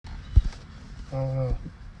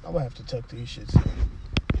I would have to tuck these shits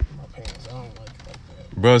in my pants. I don't like it like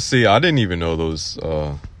that. Bro, see, I didn't even know those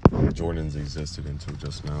Jordans existed until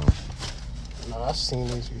just now. No, I've seen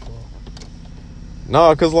these before.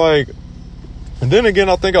 Nah, cause like, and then again,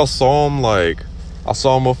 I think I saw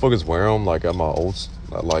motherfuckers wear them like at my old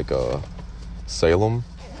Salem.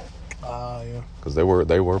 Yeah. Cause they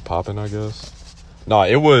were popping, I guess. Nah,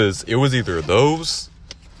 it was either those.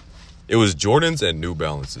 It was Jordans and New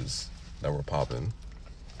Balances that were popping.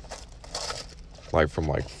 Like from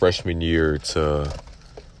like freshman year to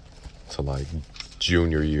like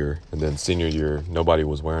junior year, and then senior year, nobody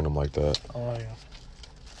was wearing them like that. Oh yeah.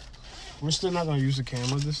 We're still not gonna use the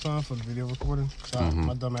camera this time for the video recording. Cause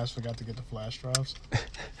my dumb ass forgot to get the flash drives.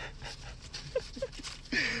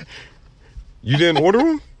 You didn't order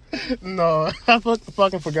them? No, I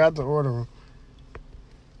fucking forgot to order them.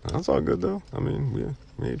 That's all good though. I mean,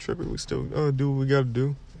 we ain't tripping. We still do what we gotta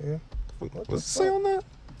do. Yeah. What's it say on that?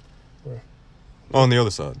 Where? Oh, on the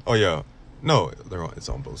other side. Oh yeah. No, it's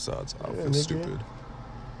on both sides. I feel stupid.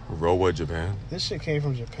 Rowa, Japan. This shit came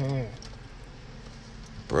from Japan.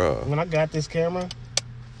 Bruh. When I got this camera,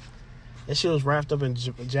 that shit was wrapped up in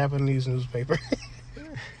Japanese newspaper.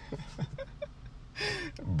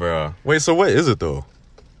 Bruh. Wait, so what is it though?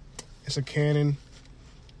 It's a Canon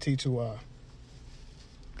T2i.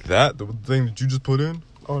 That? The thing that you just put in?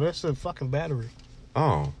 Oh, that's the fucking battery.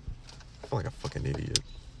 Oh. I feel like a fucking idiot.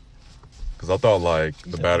 Because I thought like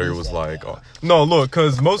the battery was like... Oh. No, look,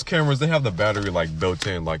 because most cameras, they have the battery like built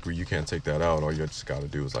in, like where you can't take that out. All you just got to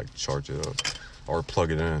do is like charge it up or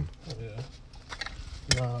plug it in. Yeah.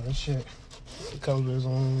 Nah, that shit, it comes with its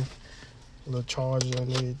own little charger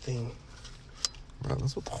and everything. Bro,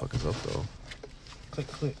 that's what the fuck is up though.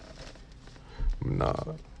 Click. Nah.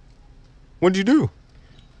 What'd you do?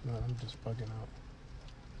 No, I'm just bugging out.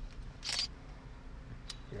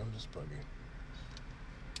 Yeah, I'm just bugging.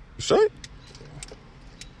 You straight?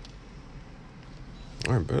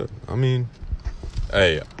 Yeah. Alright, bet. I mean,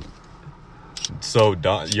 hey. So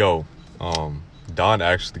Don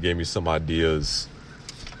actually gave me some ideas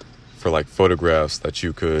for like photographs that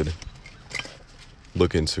you could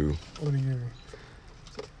look into. What are you?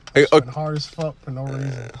 Hey, I'm sweating hard as fuck for no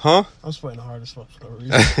reason. Huh? I'm sweating hard as fuck for no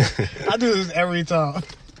reason. I do this every time.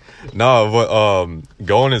 No, but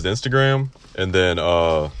go on his Instagram and then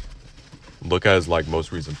look at his like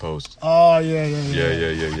most recent posts. Oh yeah.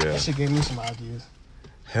 Yeah. That shit gave me some ideas.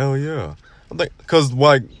 Hell yeah. I'm like, cause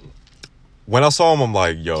like when I saw him, I'm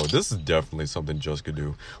like, yo, this is definitely something Just could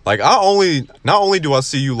do. Like not only do I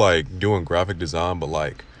see you like doing graphic design, but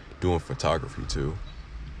like doing photography too.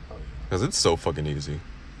 Cause it's so fucking easy.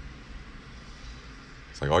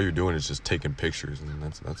 It's like all you're doing is just taking pictures, and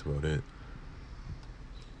that's about it.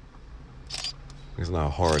 It's not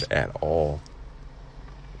hard at all.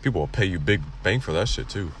 People will pay you big bang for that shit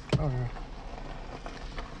too. Oh yeah.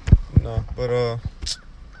 No, but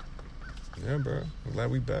yeah, bro. I'm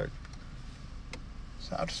glad we back. It's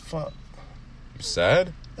hot as fuck. You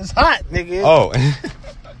sad? It's hot, nigga. Oh.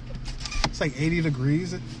 It's like 80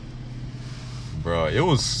 degrees. Bro,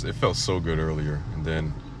 it felt so good earlier, and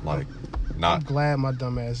then like not. I'm glad my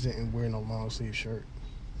dumb ass didn't wear no long sleeve shirt,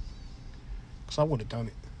 cause I would have done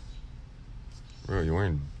it. Bro, you're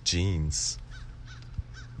wearing jeans.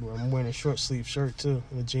 Well, I'm wearing a short sleeve shirt too,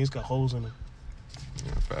 and the jeans got holes in them.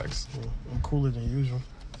 Yeah, facts. Yeah, I'm cooler than usual.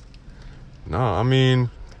 No, I mean,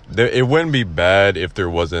 it wouldn't be bad if there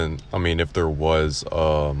wasn't. I mean, if there was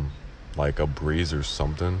like a breeze or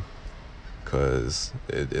something, cause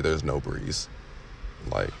there's no breeze.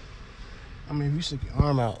 Like, I mean, if you stick your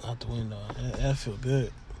arm out the window, that feel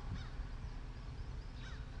good.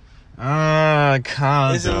 Kinda.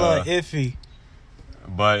 It's a little iffy.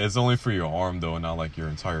 But it's only for your arm though, not like your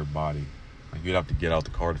entire body. Like you'd have to get out the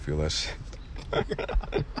car to feel that shit.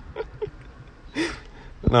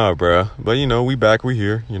 Nah, bruh. But you know, we back, we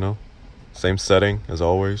here. You know, same setting as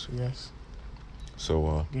always. Yes.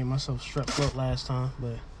 So gave myself strep throat last time,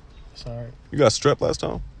 but it's alright. You got strep last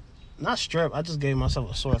time? Not strep. I just gave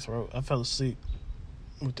myself a sore throat. I fell asleep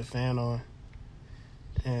with the fan on,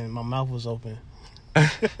 and my mouth was open.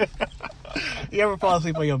 You ever fall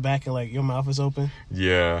asleep on your back and like your mouth is open?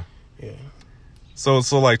 Yeah. Yeah. So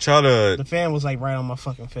like try to. The fan was like right on my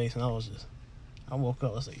fucking face, and I woke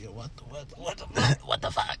up. I was like, yo, what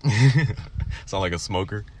the fuck? Sound like a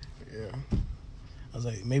smoker. Yeah. I was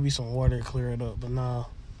like, maybe some water to clear it up, but nah.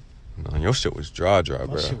 No, your shit was dry, bro.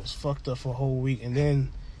 My shit was fucked up for a whole week, and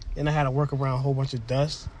then I had to work around a whole bunch of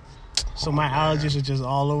dust, so my allergies are just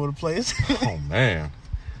all over the place. Oh man,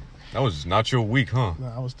 that was not your week, huh? No,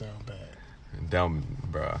 I was down bad. Down,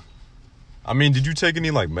 bruh. I mean, did you take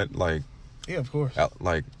any like Yeah, of course.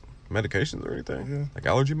 like medications or anything? Yeah. Like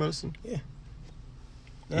allergy medicine? Yeah.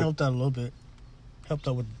 That helped out a little bit. Helped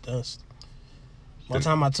out with the dust. By the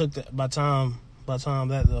time I took that, by the time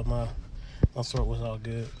that my throat was all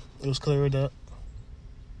good. It was cleared up.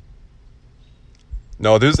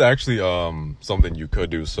 No, there's actually something you could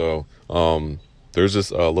do. So there's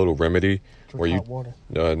this little remedy where you hot water.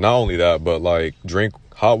 Not only that, but like drink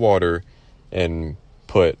hot water and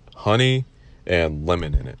put honey and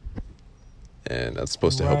lemon in it, and that's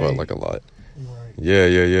supposed to help out like a lot. Right.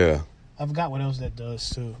 Yeah. I forgot what else that does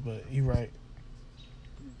too, but you're right.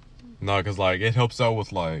 No, because like it helps out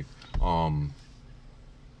with like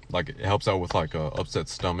it helps out with like a upset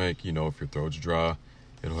stomach. You know, if your throat's dry,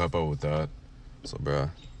 it'll help out with that. So, bruh,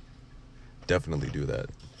 definitely do that.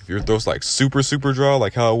 If your throat's like super, super dry,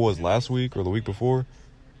 like how it was last week or the week before.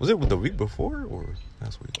 Was it the week before or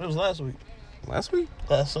last week? It was last week. Last week?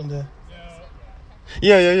 Last Sunday.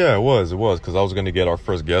 Yeah. It was, because I was going to get our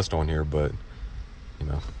first guest on here, but, you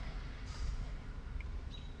know.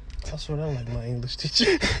 That's what I like my English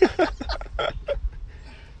teacher.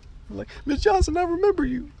 Like, Miss Johnson, I remember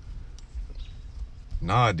you.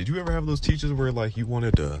 Nah, did you ever have those teachers where, like, you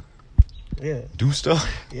wanted to do stuff?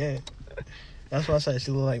 Yeah. That's why I said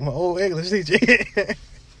she looked like my old English teacher.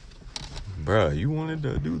 Bruh, you wanted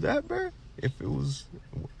to do that, bruh? If it was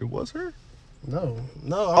her? No.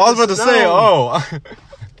 I was about to say, I'm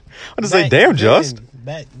just saying, damn, Just.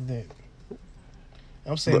 Back then.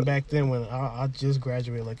 I'm saying back then when I just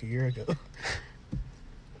graduated like a year ago.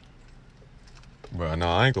 Bro, no,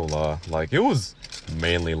 I ain't gonna lie. Like, it was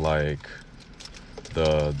mainly like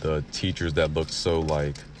the teachers that looked so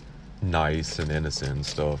like nice and innocent and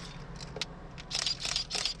stuff.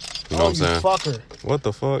 You know what I'm saying? Fucker. What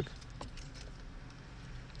the fuck?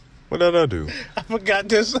 What did I do? I forgot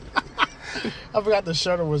this. I forgot the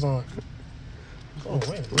shutter was on. Oh,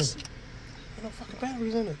 wait. Ain't no fucking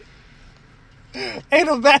batteries in it. Ain't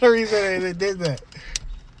no batteries in it. They did that.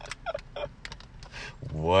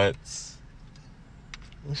 What?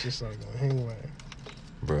 This just like going anywhere.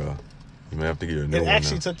 Bruh, you may have to get a new one. It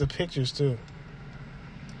actually now. took the pictures too.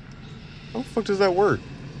 How the fuck does that work?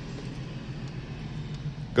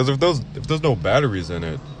 Because if there's no batteries in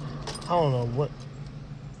it, I don't know what.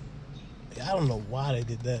 I don't know why they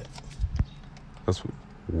did that. that's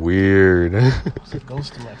weird. It's a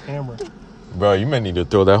ghost in my camera. Bro, you may need to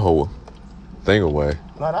throw that whole thing away.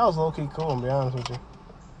 No, that was low key cool. To be honest with you.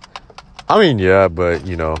 I mean, yeah, but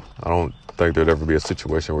you know, I don't think there'd ever be a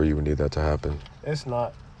situation where you would need that to happen. It's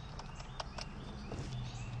not.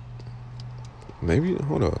 Maybe.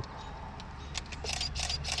 Hold up.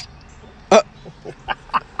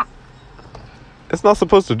 It's not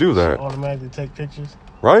supposed to do that. Automatically take pictures.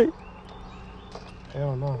 Right?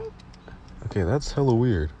 Hell no. Okay, that's hella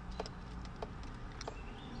weird.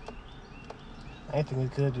 I ain't think we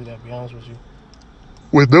could do that. To be honest with you.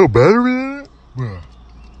 With no battery in it? Bruh.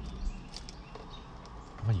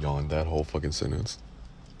 I yawned that whole fucking sentence.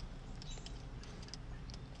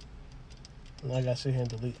 And I gotta sit here and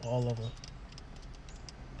delete all of them.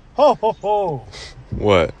 Ho ho ho!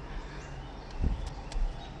 What?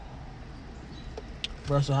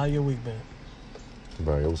 Bro, so how your week been?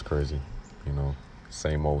 Bro, it was crazy. You know,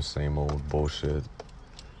 same old bullshit.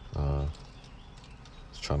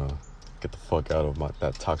 Just trying to get the fuck out of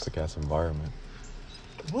that toxic ass environment.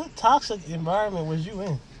 What toxic environment was you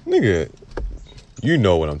in? Nigga, you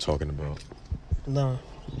know what I'm talking about. No.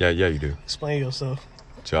 Yeah, you do. Explain yourself.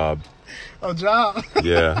 Job. Oh, job?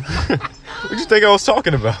 Yeah. What you think I was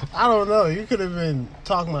talking about? I don't know. You could have been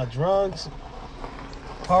talking about drugs,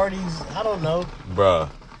 parties. I don't know. Bruh.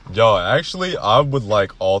 Y'all, actually, I would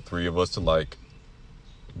like all three of us to, like,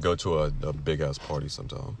 go to a big-ass party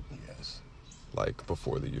sometime. Yes. Like,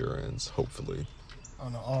 before the year ends, hopefully.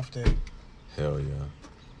 On an off day. Hell yeah.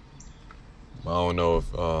 I don't know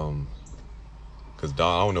if, because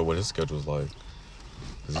Don, I don't know what his schedule's like.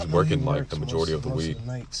 Because he's working, like, the majority of the week. Of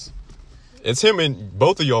the nights. It's him and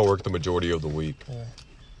both of y'all work the majority of the week. Yeah.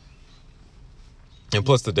 And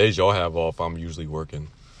plus, the days y'all have off, I'm usually working.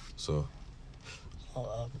 So.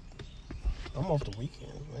 I'm off the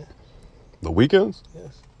weekends, man. The weekends?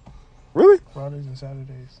 Yes. Really? Fridays and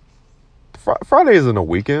Saturdays. Friday isn't a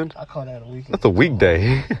weekend. I call that a weekend. That's a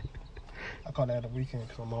weekday. I call that a weekend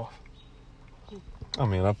because I'm off. I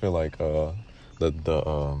mean, I feel like I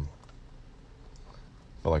feel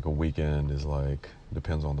like a weekend is like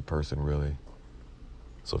depends on the person really.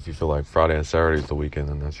 So if you feel like Friday and Saturday is the weekend,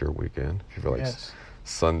 then that's your weekend. If you feel like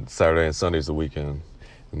Saturday and Sunday is the weekend,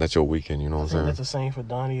 then that's your weekend. You know what I'm saying? That's the same for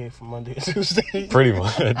Donnie for Monday and Tuesday. Pretty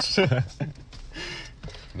much.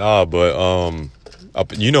 Nah,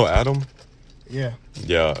 but you know Adam? Yeah.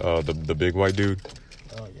 Yeah, the big white dude.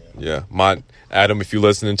 Oh Yeah, my Adam, if you're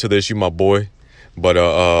listening to this, you my boy. But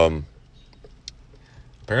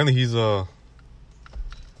apparently he's looking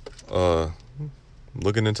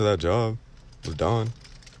into that job with Don.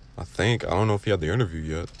 I think. I don't know if he had the interview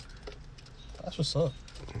yet. That's what's up.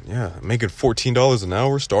 Yeah, making $14 an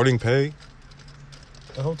hour starting pay.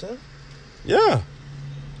 The hotel? Yeah.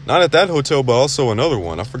 Not at that hotel, but also another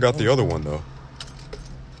one. I forgot the other one, though.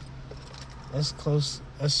 That's close.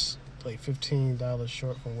 That's like $15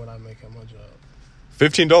 short from what I make at my job.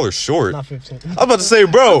 $15 short? Not 15. I was about to say,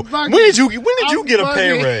 bro, when did you get a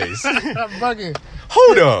pay raise? I'm bugging.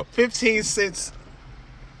 Hold up. 15 cents.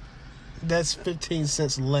 That's 15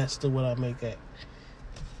 cents less than what I make at.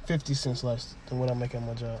 50 cents less than what I make at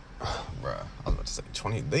my job. Bruh, I was about to say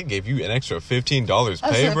 20. They gave you an extra $15 I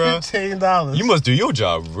pay, said bruh. $15. You must do your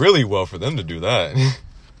job really well for them to do that.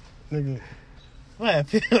 Nigga. What?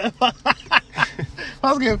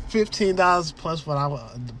 I was getting $15 plus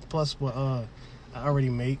what I already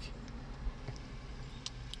make.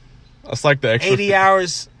 That's like the extra 80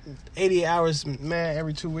 hours, man,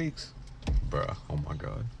 every 2 weeks. Bruh, oh my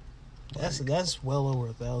God. That's well over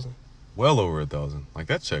 1,000. Well over 1,000. Like,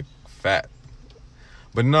 that check fat.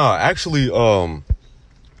 But nah, actually,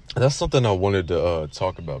 that's something I wanted to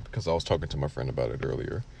talk about because I was talking to my friend about it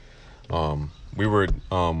earlier. We were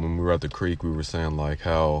when we were at the creek, we were saying like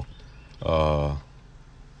how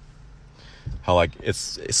like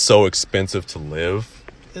it's so expensive to live.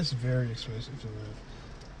 It's very expensive to live.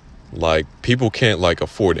 Like, people can't like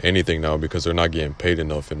afford anything now because they're not getting paid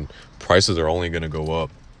enough, and prices are only going to go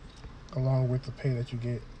up. Along with the pay that you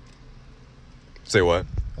get. Say what?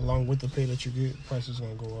 Along with the pay that you get, prices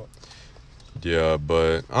gonna go up. Yeah,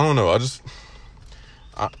 but I don't know. I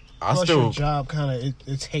Plus still. your job kind of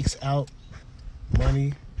it takes out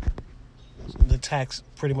money. The tax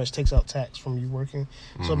pretty much takes out tax from you working,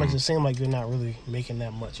 so it makes it seem like you're not really making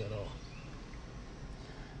that much at all.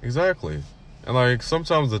 Exactly, and like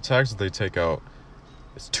sometimes the tax that they take out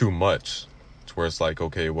is too much, to where it's like,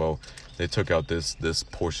 okay, well, they took out this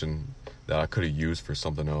portion that I could have used for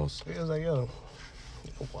something else. It was like, yo,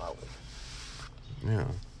 wow. Yeah,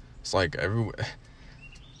 it's like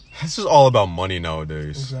it's just all about money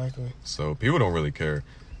nowadays. Exactly. So people don't really care.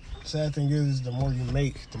 Sad thing is, the more you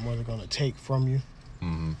make, the more they're gonna take from you.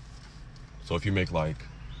 Mm-hmm. So if you make let's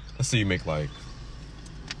say you make like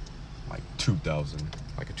 $2,000,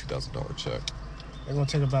 like a $2,000 check. They're gonna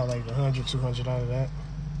take about like 100, 200 out of that.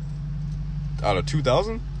 Out of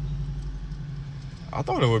 2,000? I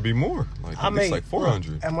thought it would be more. Like at least like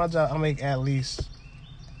 400. At my job, I make at least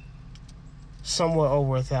somewhat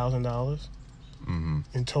over $1,000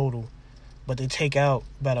 in total, but they take out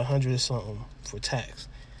about 100 or something for tax.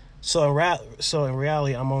 So in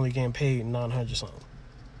reality, I'm only getting paid 900 something.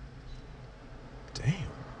 Damn,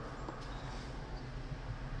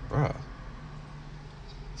 bruh.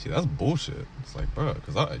 See, that's bullshit. It's like, bruh,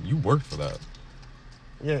 because you worked for that.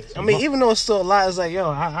 Yeah, I mean, even though it's still a lot, it's like,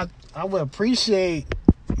 yo, I would appreciate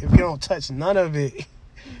if you don't touch none of it,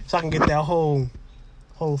 so I can get that whole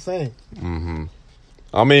thing. Mm-hmm.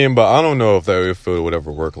 I mean, but I don't know if it would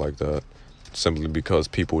ever work like that, simply because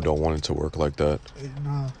people don't want it to work like that.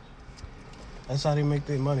 Nah, that's how they make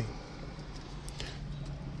their money.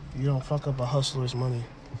 You don't fuck up a hustler's money.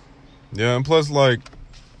 Yeah, and plus, like,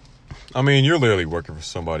 I mean, you're literally working for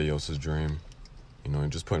somebody else's dream,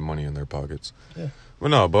 and just putting money in their pockets. Yeah. But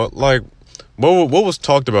no, but like, what was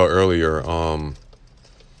talked about earlier?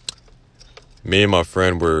 Me and my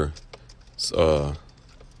friend were,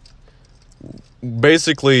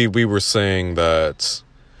 basically, we were saying that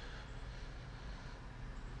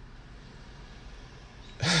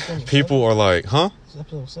people are like, huh? Is this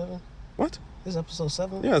episode 7? What? This is episode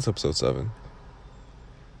 7? Yeah, it's episode 7.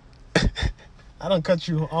 I done cut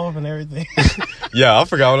you off and everything. Yeah, I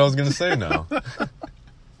forgot what I was gonna say now.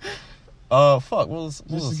 Fuck. What was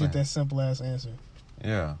Just to get that simple ass answer.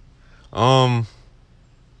 Yeah.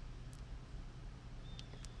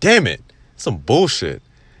 Damn it. Some bullshit.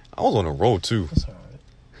 I was on a roll too. That's alright.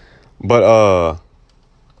 But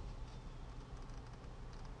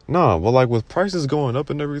nah, but like with prices going up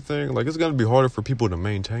and everything, like it's gonna be harder for people to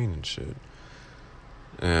maintain and shit.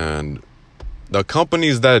 And the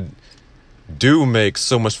companies that do make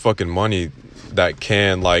so much fucking money that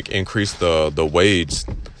can like increase the wage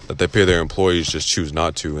that they pay their employees just choose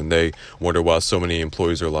not to, and they wonder why so many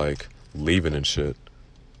employees are like leaving and shit.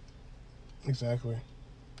 Exactly.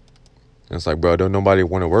 And it's like, bro, don't nobody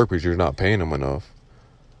want to work because you're not paying them enough.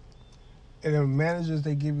 And then managers,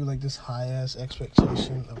 they give you like this high ass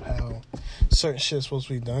expectation of how certain shit's supposed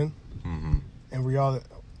to be done. Mm-hmm. And we all,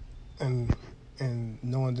 and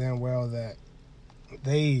knowing damn well that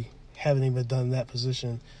they haven't even done that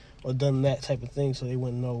position or done that type of thing, so they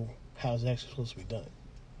wouldn't know how it's actually supposed to be done.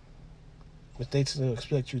 But they still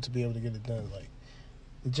expect you to be able to get it done. Like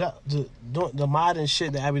the job, the mod and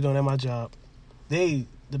shit that I be doing at my job, the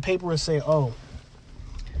paper would say, "Oh,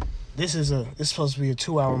 this is supposed to be a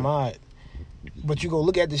 2-hour mod," but you go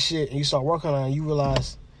look at the shit and you start working on it, and you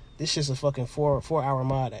realize this shit's a fucking 4-hour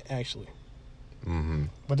mod actually. Mm-hmm.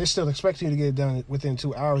 But they still expect you to get it done within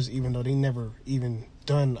 2 hours, even though they never even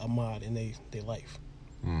done a mod in their life.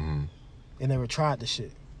 Mm-hmm. They never tried the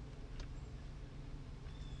shit.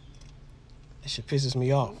 That shit pisses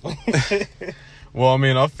me off. Well, I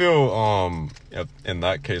mean, I feel in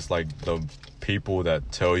that case, like the people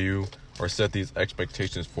that tell you or set these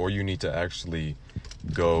expectations for you need to actually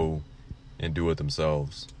go and do it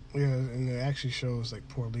themselves. Yeah, and it actually shows like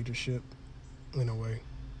poor leadership in a way.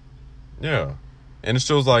 Yeah, and it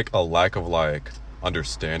shows like a lack of like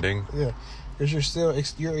understanding. Yeah, because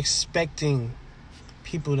you're expecting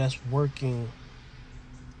people that's working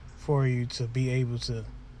for you to be able to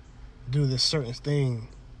do this certain thing,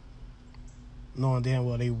 knowing damn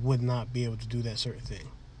well they would not be able to do that certain thing.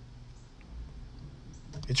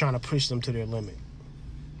 They're trying to push them to their limit.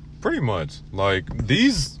 Pretty much, like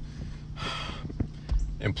these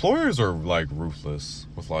employers are like ruthless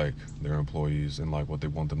with like their employees and like what they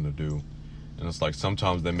want them to do, and it's like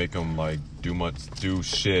sometimes they make them like do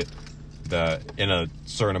shit that in a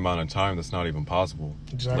certain amount of time that's not even possible.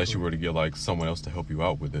 Exactly. Unless you were to get like someone else to help you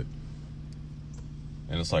out with it.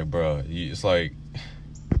 And it's like, bruh, it's like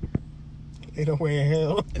ain't no way in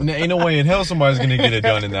hell. Ain't no way in hell somebody's gonna get it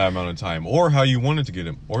done in that amount of time, or how you want it to get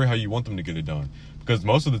it, or how you want them to get it done. Because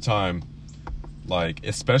most of the time, like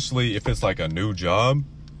especially if it's like a new job,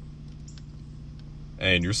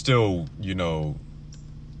 and you're still,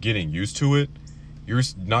 getting used to it, you're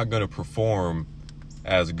not gonna perform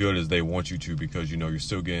as good as they want you to, because you're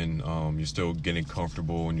still getting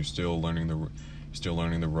comfortable, and you're still learning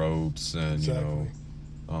the ropes, and Exactly.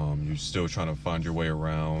 You're still trying to find your way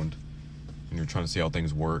around, and you're trying to see how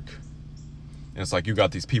things work. And it's like you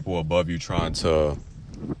got these people above you trying to,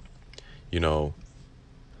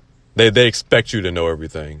 they expect you to know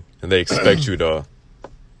everything, and they expect you to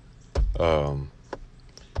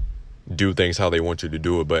do things how they want you to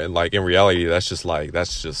do it. But like in reality, that's just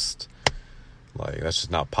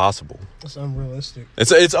not possible. It's unrealistic.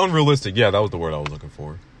 It's unrealistic. Yeah, that was the word I was looking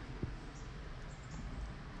for.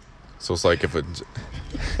 So it's like if it...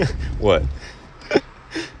 What?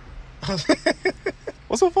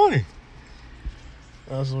 What's so funny?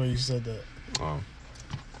 That's the way you said that. Oh.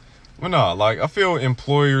 Well, no, like, I feel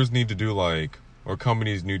employers need to do, like... Or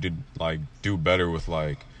companies need to, like, do better with,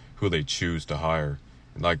 like, who they choose to hire.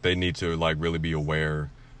 Like, they need to, like, really be aware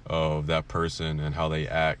of that person and how they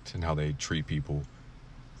act and how they treat people.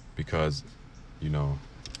 Because,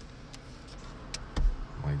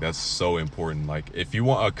 like, that's so important. Like, if you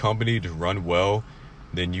want a company to run well,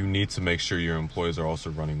 then you need to make sure your employees are also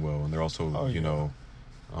running well, and they're also,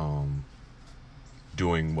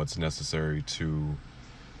 doing what's necessary to,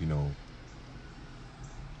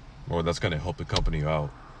 or that's going to help the company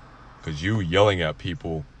out. Because you yelling at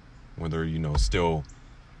people when they're, still,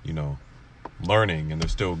 learning, and they're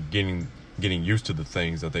still getting used to the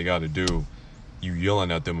things that they got to do, you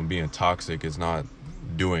yelling at them and being toxic is not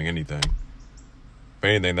doing anything. If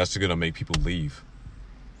anything, that's just going to make people leave.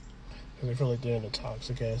 Because they feel like they're in a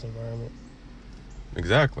toxic-ass environment.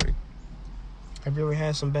 Exactly. Have you ever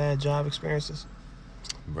had some bad job experiences?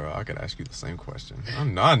 Bro, I could ask you the same question.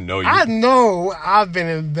 I know you. I know I've been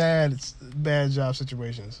in bad job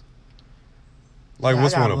situations. Like,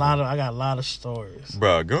 what's one of them? I got a lot of stories.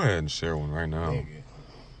 Bro, go ahead and share one right now. Nigga.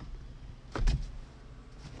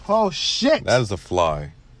 Oh, shit. That is a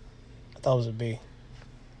fly. I thought it was a bee.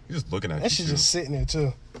 He's just looking at you. That shit's just sitting there,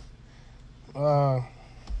 too. Alright,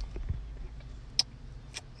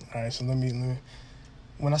 so let me...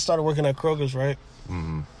 When I started working at Kroger's, right?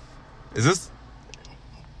 Mm-hmm. Is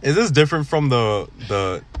this different from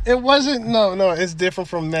the... It wasn't... No, it's different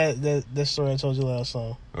from that story I told you last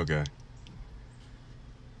time. Okay.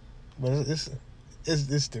 But it's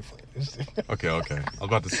different. It's different. Okay. I was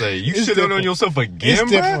about to say, you shitting on yourself again,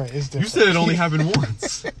 It's different. It's different. You said it only happened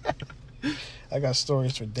once. I got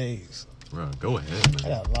stories for days. Bro, go ahead, man. I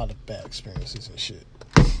got a lot of bad experiences and shit.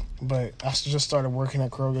 But I just started working at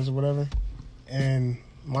Kroger's or whatever. And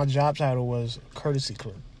my job title was courtesy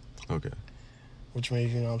clerk. Okay. Which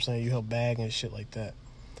means, you help bag and shit like that.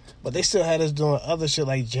 But they still had us doing other shit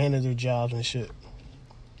like janitor jobs and shit.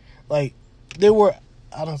 Like, there were...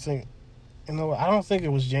 I don't think it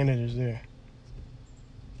was janitors there.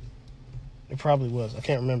 It probably was. I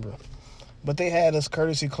can't remember. But they had us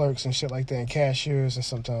courtesy clerks and shit like that, and cashiers and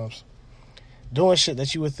sometimes. doing shit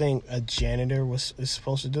that you would think a janitor is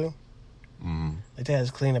supposed to do. Mm. Like they had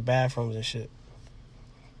to clean the bathrooms and shit.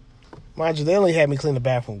 Mind you, they only had me clean the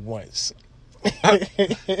bathroom once.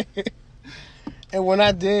 And when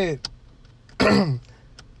I did, I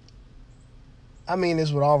mean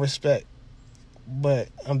this with all respect, but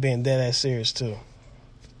I'm being dead ass serious too.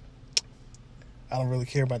 I don't really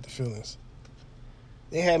care about the feelings.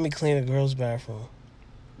 They had me clean a girl's bathroom.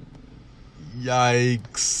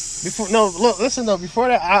 Yikes. Before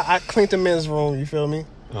that, I cleaned the men's room, you feel me?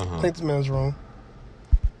 Uh-huh. Cleaned the men's room.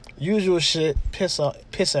 Usual shit, piss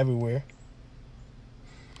everywhere.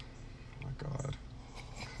 Oh my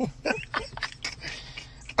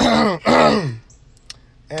God.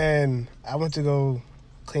 And I went to go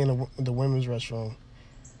clean the women's restroom.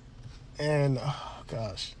 And, oh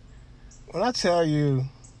gosh. When I tell you,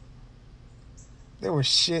 there was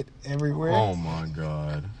shit everywhere. Oh my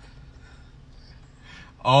God.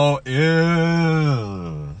 Oh,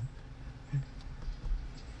 ew.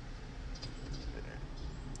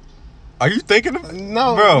 Are you thinking of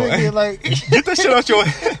No, bro? nigga, like, Get that shit out your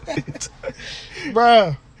head.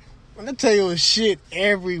 bro. When I tell you, it was shit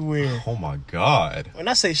everywhere. Oh my God. When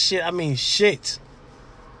I say shit, I mean shit.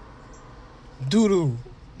 Doo-doo.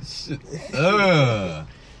 Shit.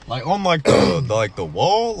 Like on like the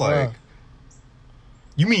wall, like. Bruh.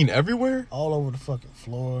 You mean everywhere? All over the fucking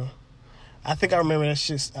floor. I think I remember that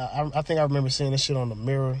shit. I think I remember seeing that shit on the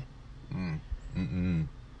mirror.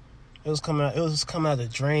 It was coming out. It was coming out the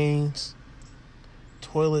drains,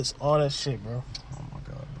 toilets, all that shit, bro. Oh my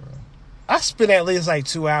God, bro. I spent at least like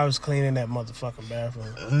 2 hours cleaning that motherfucking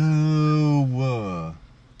bathroom. Ooh,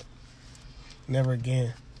 Never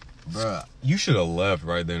again. bruh. You should have left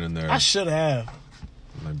right then and there. I should have.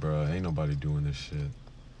 Like, bruh, ain't nobody doing this shit.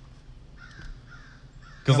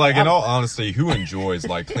 Cause like in all honesty, who enjoys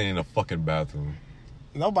like cleaning a fucking bathroom?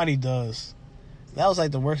 Nobody does. That was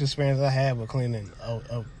like the worst experience I had with cleaning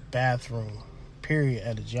a bathroom, period,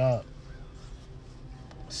 at a job.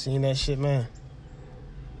 Seeing that shit, man.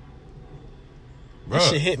 That Bruh,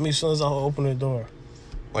 shit hit me as soon as I opened the door.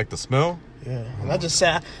 like the smell? Yeah. And I just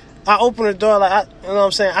sat. I opened the door, like, you know what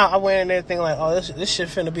I'm saying? I went in there thinking, like, oh, this shit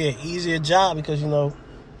finna be an easier job because, you know,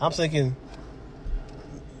 I'm thinking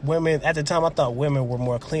women, at the time, I thought women were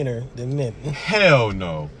more cleaner than men. Hell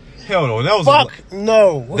no. Hell no. That was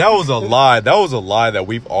No. That was a lie. That was a lie that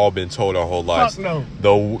we've all been told our whole lives. Fuck no.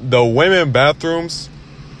 The women bathrooms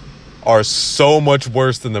are so much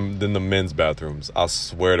worse than the men's bathrooms. I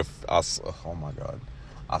swear to. Oh my God.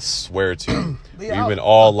 I swear to you. Yeah, We've been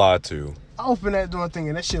all lied to. I opened that door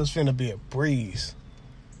thinking that shit was finna be a breeze.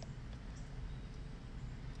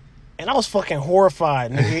 And I was fucking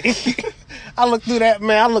horrified, nigga. I looked through that,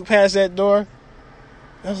 man. I looked past that door.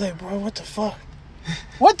 I was like, bro, what the fuck?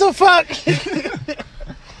 What the fuck?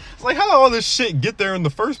 It's like, how did all this shit get there in the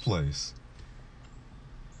first place?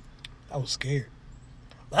 I was scared.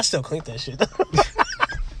 I still cleaned that shit.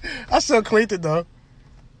 I still cleaned it, though.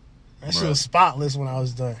 That shit was spotless when I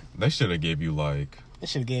was done. They should have gave you like. They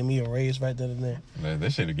should have gave me a raise right then and there. Man, they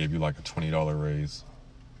should have gave you like a $20 raise.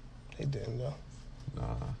 They didn't, though.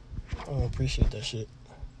 Nah. I don't appreciate that shit.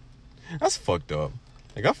 That's fucked up.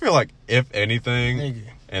 Like, I feel like, if anything, Nigga.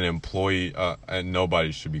 an employee, and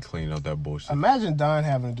nobody should be cleaning up that bullshit. Imagine Don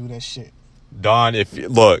having to do that shit. Don,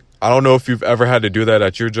 look, I don't know if you've ever had to do that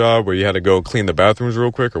at your job where you had to go clean the bathrooms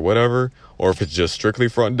real quick or whatever, or if it's just strictly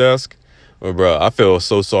front desk. But, bro, I feel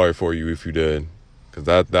so sorry for you if you did. Because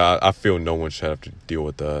that I feel no one should have to deal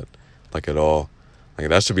with that, like, at all. Like,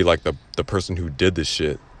 that should be, like, the person who did this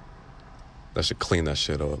shit. That should clean that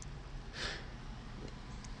shit up.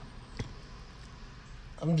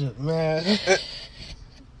 I'm just, man.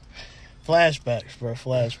 Flashbacks, bro.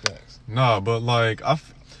 Flashbacks. Nah, but, like, I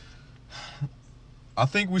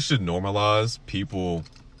think we should normalize people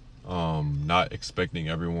not expecting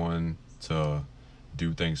everyone to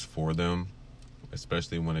do things for them,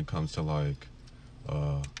 especially when it comes to, like,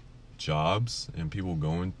 jobs and people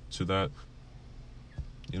going to that,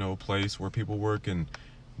 you know, place where people work and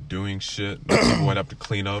doing shit that people would have to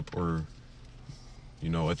clean up or, you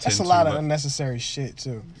know, attend to. That's a lot of unnecessary shit,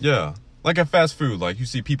 too. Yeah. Like at fast food, like, you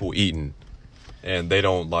see people eating and they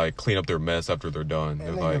don't, like, clean up their mess after they're done. And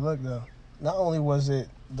They're nigga, like, look, though. Not only was it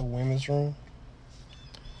the women's room,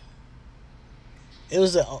 it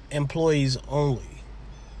was the employees only.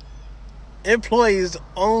 Employees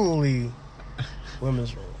only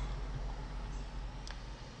women's room.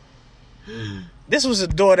 This was the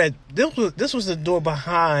door that this was the door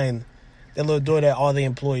behind that little door that all the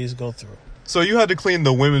employees go through. so you had to clean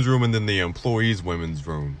the women's room and then the employees' women's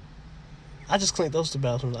room. I just cleaned those two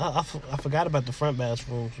bathrooms. I forgot about the front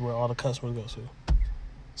bathrooms where all the customers go to.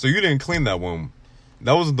 So you didn't clean that one.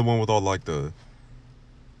 That wasn't the one with all like the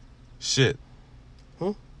shit.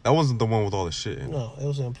 That wasn't the one with all the shit in it. No, it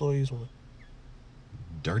was an employees one.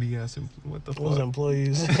 Dirty ass. What the fuck? It was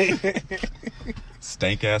employees.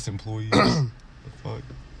 Stank ass employees. The fuck.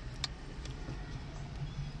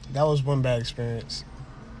 That was one bad experience.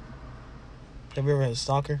 Have you ever had a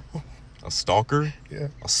stalker? A stalker? Yeah.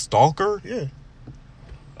 A stalker? Yeah.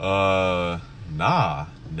 Nah,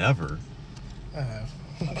 never. I have.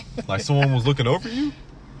 Like someone was looking over you?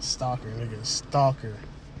 Stalker, nigga. Stalker.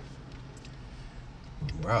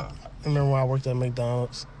 Bruh. I remember when I worked at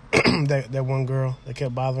McDonald's. that one girl that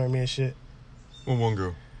kept bothering me and shit. What one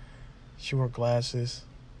girl? She wore glasses.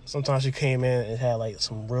 Sometimes she came in and had like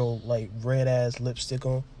some real like red ass lipstick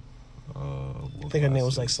on. I think her name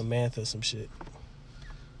was like Samantha, some shit.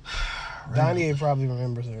 Donnie probably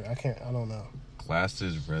remembers her. I don't know.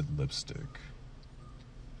 Glasses, red lipstick.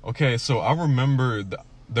 Okay, so I remember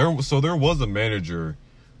there was a manager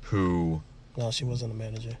who. No, she wasn't a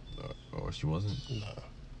manager. She wasn't? No.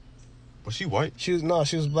 Was she white? She was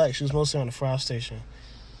black. She was mostly on the fry station.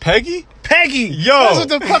 Peggy? Peggy! Yo! That's what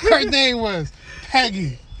the fuck her name was.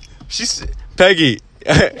 Peggy. She's Peggy.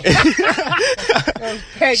 Peggy.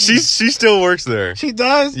 She still works there. She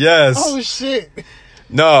does? Yes. Oh shit.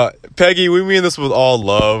 No, Peggy, we mean this with all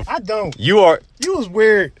love. I don't. You was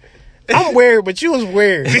weird. I'm weird, but you was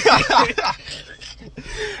weird.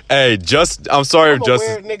 Hey, I'm sorry if I'm a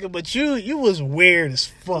Justin. weird nigga, but you was weird as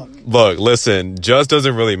fuck. Look, listen, Just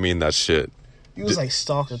doesn't really mean that shit. You was like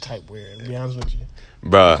stalker type weird, to be honest with you.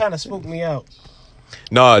 Bruh. Kind of spooked me out.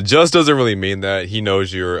 Nah, Just doesn't really mean that. He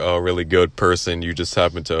knows you're a really good person. You just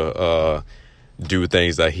happen to do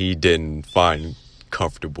things that he didn't find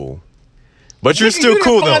comfortable. But you're still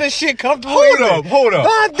cool though. Find this shit comfortable. Hold up. Hold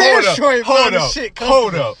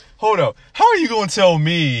up. How are you gonna tell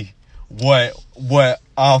me what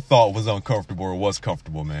I thought was uncomfortable or was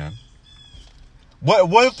comfortable, man?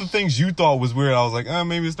 What if the things you thought was weird, I was like,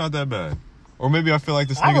 maybe it's not that bad, or maybe I feel like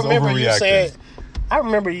this nigga's overreacting. I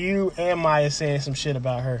remember you and Maya saying some shit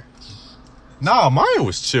about her. Nah, Maya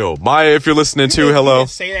was chill. Maya, if you're listening hello. You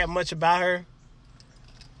didn't say that much about her.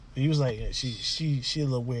 He was like, yeah, she a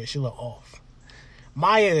little weird. She a little off.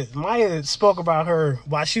 Maya spoke about her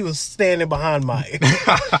while she was standing behind Maya.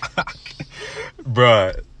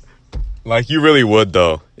 Bruh. Like, you really would,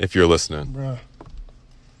 though, if you're listening. Bruh.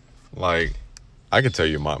 Like, I can tell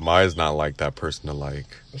you, Maya's not like that person to like.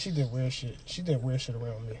 But she did weird shit. She did weird shit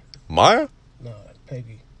around me. Maya? No,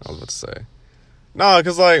 Peggy. I was about to say. Nah,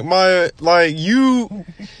 because, like, Maya, like, you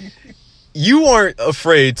aren't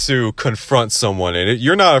afraid to confront someone, and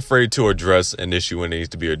you're not afraid to address an issue when it needs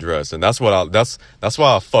to be addressed, and that's why I fucks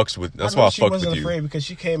with. That's why I fucked with you. She wasn't afraid because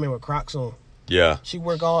she came in with Crocs on. Yeah. She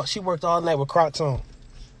worked all night with Crocs on.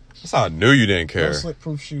 That's how I knew you didn't care. No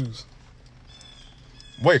slip-proof shoes.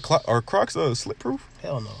 Wait, are Crocs slip-proof?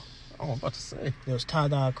 Hell no. Oh, I'm about to say. There was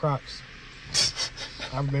tie-dye Crocs.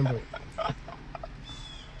 I remember it.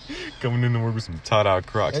 Coming in to work with some tie-dye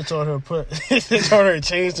Crocs. They told her to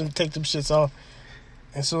change them, take them shits off.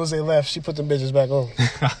 As soon as they left, she put them bitches back on.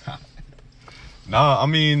 Nah, I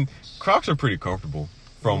mean, Crocs are pretty comfortable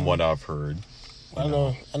from what I've heard. I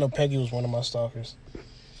know Peggy was one of my stalkers.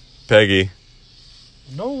 Peggy.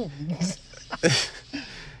 No.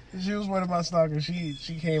 She was one of my stalkers. She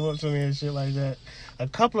came up to me and shit like that. A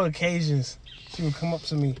couple of occasions, she would come up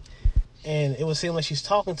to me, and it would seem like she's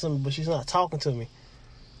talking to me, but she's not talking to me.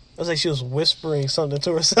 It was like she was whispering something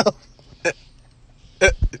to herself.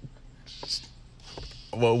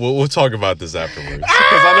 Well, we'll talk about this afterwards, because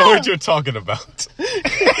I know what you're talking about.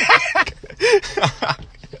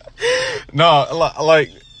 No,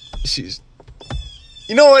 like, she's...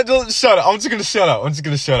 You know what? Shut up. I'm just gonna shut up.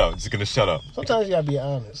 Sometimes you gotta be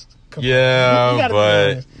honest. Yeah,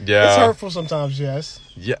 but yeah, it's hurtful sometimes. Yes.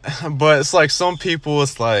 Yeah, but it's like some people.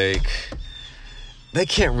 It's like they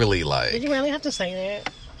can't really like. Did you really have to say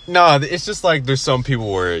that? No, it's just like there's some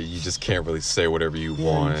people where you just can't really say whatever you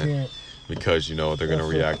want because you know they're gonna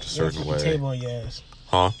react a certain way. Flip the table on your ass.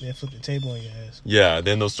 Huh? They flip the table on your ass. Yeah,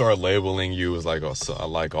 then they'll start labeling you as like, oh, so I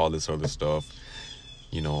like all this other stuff.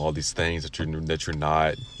 You know, all these things that you're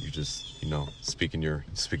not. You just, you know, speaking your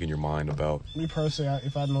mind about. Me personally,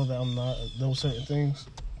 if I know that I'm not those certain things,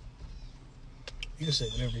 you can say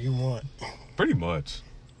whatever you want. Pretty much.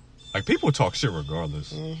 Like, people talk shit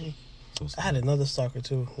regardless. Mm-hmm. So I had another stalker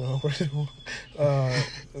too.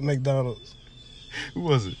 McDonald's. Who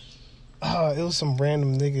was it? It was some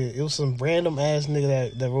random nigga. It was some random ass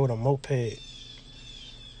nigga that rode a moped.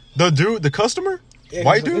 The customer? Yeah,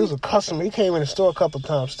 White dude? He was a customer. He came in the store a couple of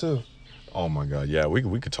times too. Oh my god, yeah,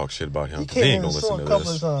 we could talk shit about him He because he ain't came in gonna the store listen a to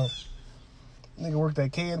couple this. of times. Nigga worked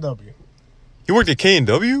at K&W. He worked at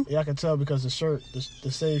K&W? Yeah, I can tell because the shirt,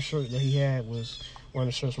 the same shirt that he had was one of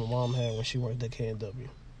the shirts my mom had when she worked at K&W.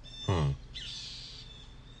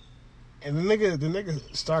 And the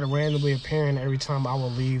nigga started randomly appearing every time I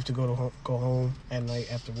would leave to go home at night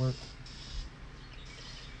after work.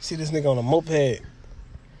 See this nigga on a moped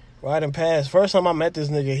riding past. First time I met this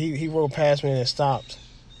nigga, he rode past me and then stopped.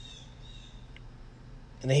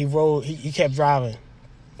 And then he kept driving.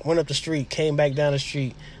 Went up the street, came back down the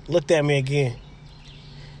street, looked at me again.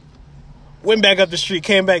 Went back up the street,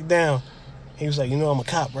 came back down. He was like, you know I'm a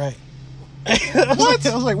cop, right? I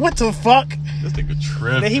was like, what the fuck? This nigga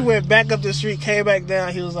tripping. Then he went back up the street, came back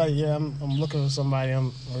down. He was like, yeah, I'm looking for somebody.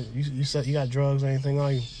 You said you got drugs or anything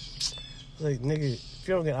on you? I was like, nigga, if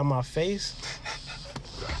you don't get out of my face.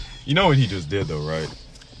 You know what he just did though, right?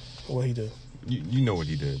 What he did? You know what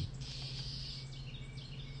he did.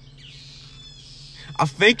 I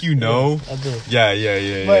think you know. Yeah, I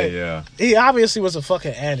do. Yeah. He obviously was a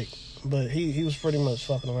fucking addict. But he was pretty much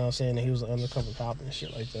fucking around saying that he was an undercover cop and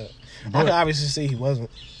shit like that. I could obviously see he wasn't.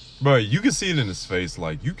 Bro, you could see it in his face.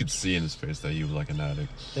 Like, you could see in his face that he was like an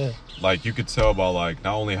addict. Yeah. Like, you could tell by like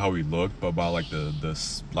not only how he looked, but by like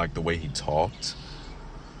the way he talked.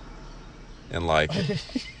 And like,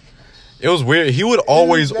 it was weird. He would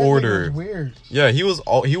always order. Was weird. Yeah, he would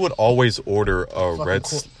always order a red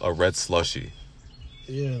slushie.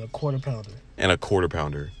 Yeah, and a quarter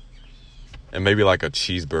pounder. And maybe like a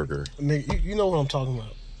cheeseburger. Nigga, you know what I'm talking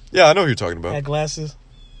about. Yeah, I know who you're talking about. Had glasses.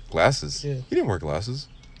 Glasses? Yeah. He didn't wear glasses.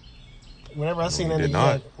 Whenever I seen that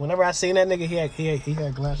nigga, he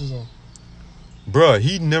had glasses on. Bruh,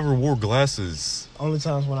 he never wore glasses. Only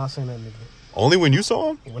times when I seen that nigga. Only when you saw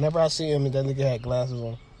him? Whenever I see him, that nigga had glasses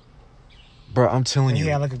on. Bruh, I'm telling you. He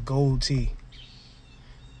had like a gold tee.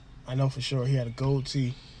 I know for sure he had a gold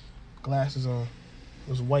tee, glasses on. It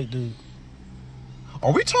was a white dude.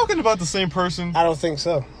 Are we talking about the same person? I don't think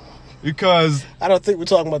so. Because I don't think we're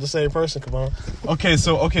talking about the same person, Kavahn. Okay,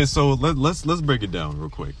 so let's break it down real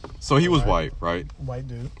quick. So he was white, right? White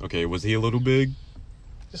dude. Okay, was he a little big?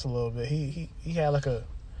 Just a little bit. He had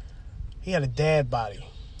he had a dad body.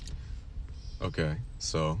 Okay,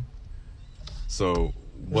 so what?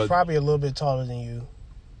 He was probably a little bit taller than you.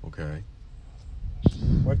 Okay.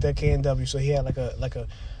 Worked at K&W, so he had like a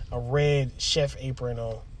red chef apron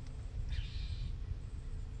on.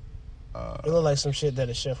 It looked like some shit that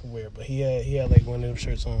a chef would wear, but he had like one of them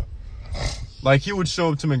shirts on. Like he would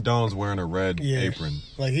show up to McDonald's wearing a red apron.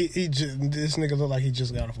 Like this nigga looked like he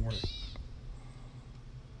just got off work.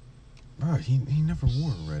 Bro, he never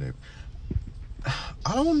wore a red apron.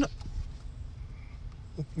 I don't know.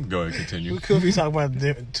 Go ahead, continue. We could be talking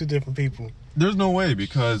about two different people. There's no way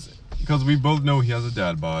because we both know he has a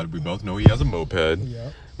dad bod. We both know he has a moped. Yeah.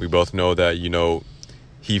 We both know that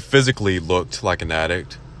he physically looked like an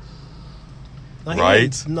addict. No,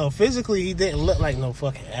 right? No, physically he didn't look like no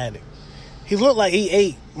fucking addict. He looked like he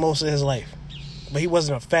ate most of his life. But he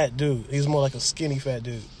wasn't a fat dude. He was more like a skinny fat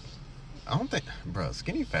dude. I don't think, bro,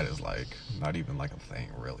 skinny fat is like not even like a thing,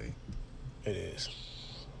 really. It is.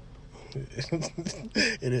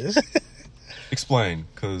 It is. Explain,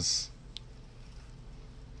 because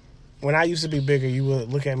when I used to be bigger, you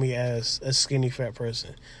would look at me as a skinny fat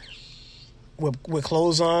person. With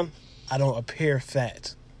clothes on, I don't appear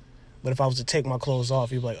fat. But if I was to take my clothes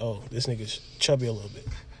off, you'd be like, "Oh, this nigga's chubby a little bit."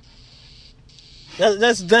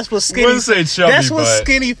 That's what skinny. Wouldn't say chubby. That's what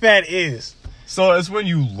skinny fat is. So it's when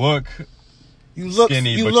you look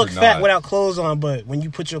skinny, you but look you're fat not. without clothes on. But when you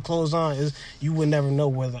put your clothes on, you would never know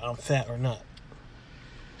whether I'm fat or not.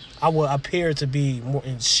 I will appear to be more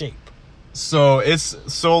in shape. So it's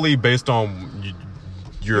solely based on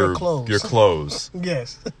your clothes. Your clothes.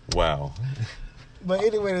 Yes. Wow. But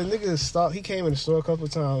anyway, the nigga stopped. He came in the store a couple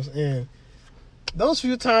of times, and those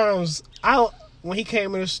few times, when he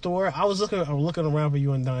came in the store, I was looking around for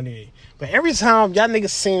you and Donnie. But every time, y'all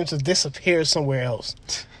niggas seem to disappear somewhere else.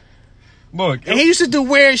 Look, and he used to do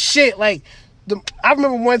weird shit. Like, I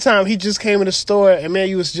remember one time he just came in the store, and man,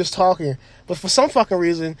 you was just talking. But for some fucking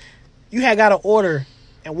reason, you had got an order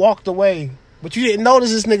and walked away, but you didn't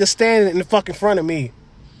notice this nigga standing in the fucking front of me.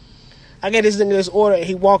 I gave this nigga this order, and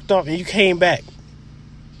he walked off, and you came back.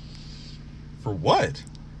 For what?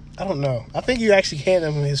 I don't know. I think you actually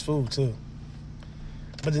handed him his food too.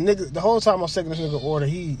 But the whole time I was taking this nigga order,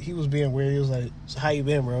 he was being weird. He was like, "So how you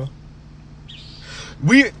been, bro?"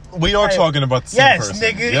 We are talking about the same person.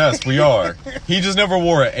 Yes, nigga. Yes, we are. He just never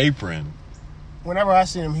wore an apron. Whenever I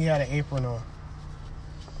seen him, he had an apron on.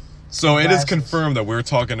 So it is confirmed that we're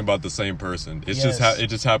talking about the same person. It's yes. it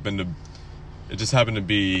just happened to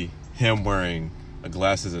be him wearing a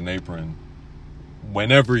glasses and apron.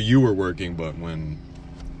 whenever you were working, but when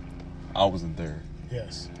I wasn't there.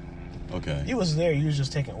 Yes. Okay. You was there. You was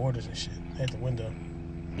just taking orders and shit at the window.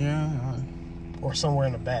 Yeah. Or somewhere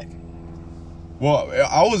in the back. Well,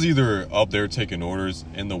 I was either up there taking orders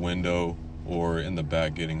in the window or in the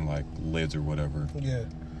back getting like lids or whatever. Yeah.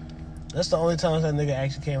 That's the only time that nigga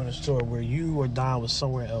actually came in the store where you or Don was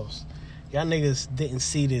somewhere else. Y'all niggas didn't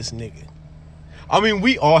see this nigga. I mean,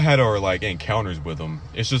 we all had our like encounters with him.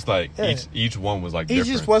 It's just like Yeah. each one was like He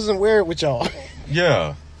different. just wasn't weird with y'all.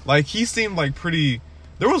 Yeah. Like he seemed like pretty.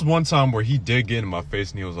 There was one time where he did get in my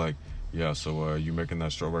face and he was like, "Yeah, so you making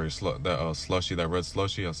that strawberry slushy, that red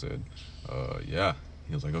slushy?" I said, "Yeah."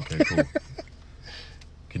 He was like, "Okay, cool."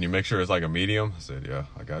 Can you make sure it's like a medium? I said, "Yeah,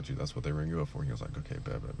 I got you. That's what they ring you up for." He was like, "Okay,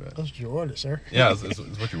 bad. That's what you ordered, sir. Yeah, it's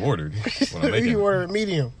what you ordered. What I'm making. You ordered a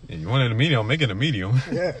medium. Yeah, you wanted a medium. I'm making a medium.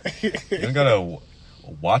 Yeah. You don't gotta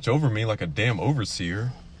watch over me like a damn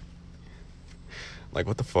overseer. Like,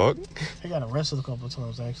 what the fuck? He got arrested a couple of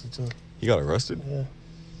times, actually, too. He got arrested? Yeah.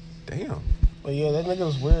 Damn. But yeah, that nigga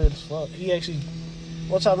was weird as fuck.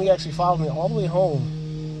 One time he actually followed me all the way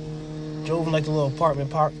home. Drove in like the little apartment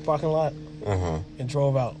parking lot. Uh-huh. And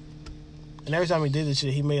drove out. And every time he did this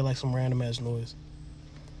shit, he made like some random ass noise.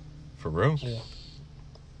 For real? Yeah.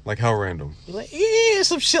 Like how random? He's like, yeah,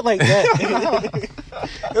 some shit like that.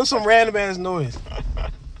 It was some random ass noise.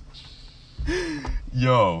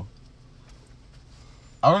 Yo.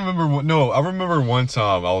 I remember one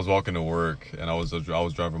time I was walking to work and I was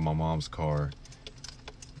driving my mom's car.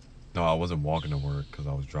 No, I wasn't walking to work because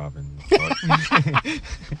I was driving.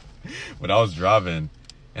 But I was driving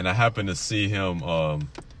and I happened to see him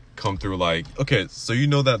come through like, okay, so you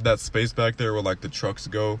know that space back there where like the trucks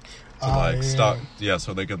go to like stop, yeah,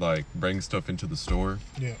 so they could like bring stuff into the store.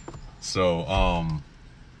 Yeah. So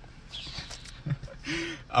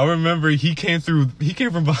I remember he came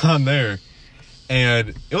from behind there, and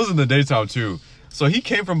it was in the daytime too. So he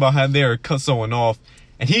came from behind there, cut someone off,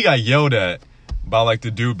 and he got yelled at by like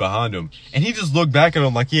the dude behind him, and he just looked back at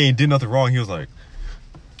him like he ain't did nothing wrong. He was like,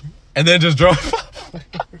 and then just drove.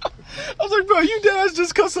 I was like, bro, you dead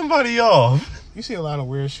just cut somebody off. You see a lot of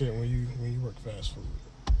weird shit when you work fast food.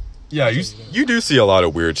 Yeah, you do see a lot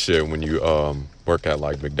of weird shit when you work at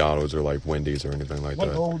like McDonald's or like Wendy's or anything like that.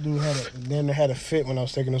 One old dude had a fit when I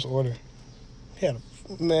was taking this order. He had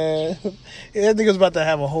man, that nigga was about to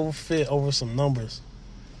have a whole fit over some numbers.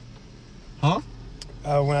 Huh?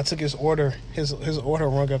 When I took his order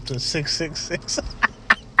rung up to 666.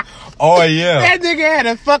 Oh yeah. That nigga had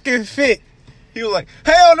a fucking fit. He was like,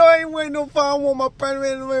 hell no, I ain't waiting no fine. I want my friend,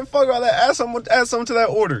 man, fuck all that. Add something to that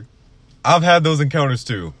order. I've had those encounters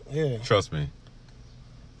too. Yeah. Trust me.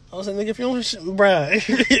 I was like, nigga, if you don't,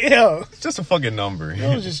 bruh. Yo. It's just a fucking number.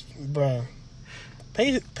 It was just, bruh.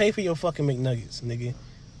 Pay for your fucking McNuggets, nigga.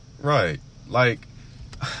 Right. Like,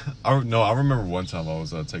 I remember one time I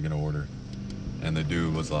was taking an order. And the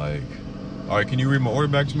dude was like, all right, can you read my order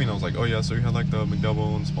back to me? And I was like, oh yeah, so you had like the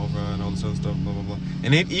McDouble and small fry and all this other stuff, blah, blah, blah.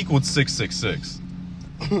 And it equaled 666.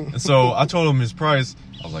 And so I told him his price.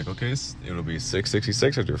 I was like, okay, it'll be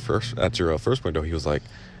 $6.66 at your first window. He was like,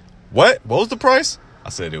 what? What was the price? I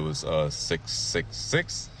said it was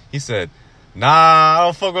 $6.66. He said, nah, I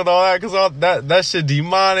don't fuck with all that because that shit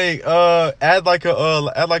demonic. Add like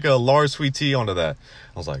a large sweet tea onto that.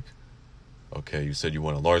 I was like, okay, you said you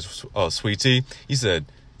want a large sweet tea. He said,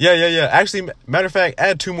 yeah. Actually, matter of fact,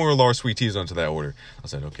 add 2 more large sweet teas onto that order. I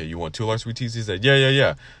said, okay, you want 2 large sweet teas? He said,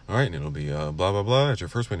 yeah. All right, and it'll be blah, blah, blah at your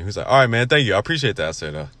first window. He was like, all right, man, thank you. I appreciate that. I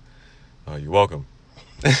said, you're welcome.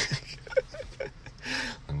 Like,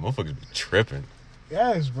 motherfuckers be tripping.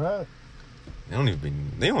 Yes, bro. They don't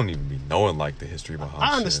even be knowing like the history behind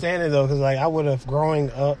I understand it though, because like I would have growing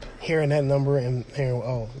up hearing that number and hearing,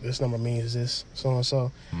 oh, this number means this, so and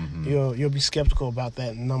so. Mm-hmm. You'll be skeptical about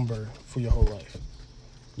that number for your whole life.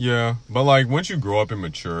 Yeah, but like once you grow up and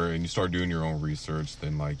mature and you start doing your own research,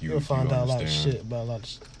 then like you'll find out a lot of shit about a lot of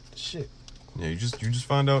shit. Yeah, you just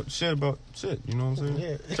find out shit about shit. You know what I'm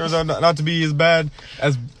saying? Yeah. Turns out not to be as bad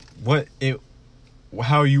as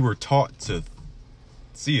how you were taught to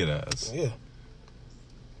see it as. Yeah.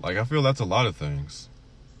 Like I feel that's a lot of things.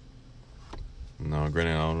 No,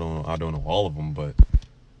 granted, I don't know all of them, but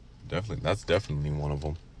that's definitely one of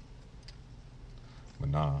them. But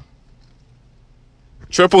nah.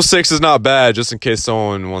 666 is not bad, just in case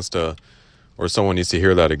someone wants to, or someone needs to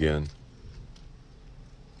hear that again.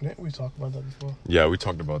 Didn't we talk about that before? Yeah, we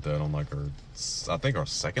talked about that on like I think our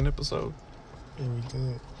second episode. Yeah, we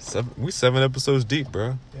did. We 7 episodes deep,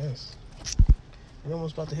 bro. Yes. We're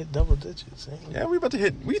almost about to hit double digits. Yeah, we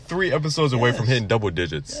 3 episodes away from hitting double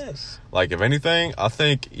digits. Yes. Like, if anything, I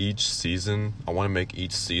think I want to make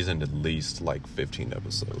each season at least, like, 15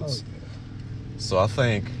 episodes. Oh, yeah. So I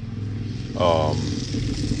think,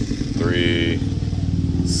 3,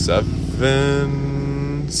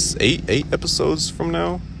 7, 8 episodes from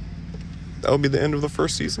now, that would be the end of the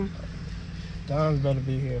first season. Don's better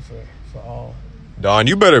be here for all. Don,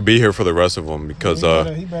 you better be here for the rest of them because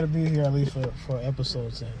he better be here at least for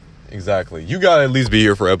episode 10. Exactly. You gotta at least be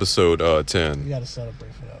here for episode 10. We gotta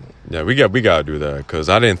celebrate for that one. Yeah, we gotta do that because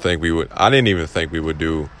I didn't even think we would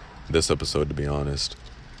do this episode, to be honest.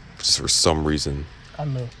 Just for some reason. I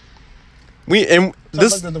know. I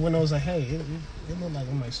looked at the window. I was like, hey, it looked like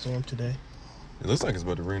it might storm today. It looks like it's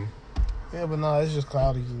about to rain. Yeah, but no, it's just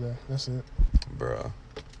cloudy today. That's it. Bruh.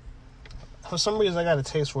 For some reason, I got a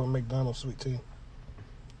taste for a McDonald's sweet tea.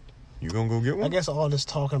 You gonna go get one? I guess all this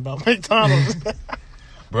talking about McDonald's.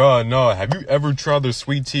 Bruh, no. Have you ever tried their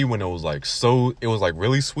sweet tea when it was like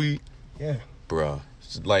really sweet? Yeah. Bruh.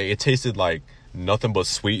 Like, it tasted like nothing but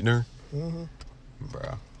sweetener. Mm-hmm.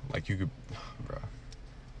 Bruh. Like, you could... Bruh. I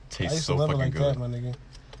Tastes used so to love it fucking like good. that, my nigga.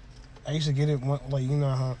 I used to get it, like, you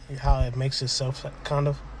know how it makes itself, kind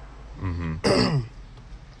of. Mm-hmm.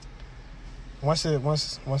 Once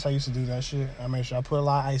I used to do that shit, I made sure I put a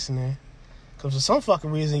lot of ice in there. Because for some fucking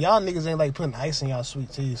reason, y'all niggas ain't like putting ice in y'all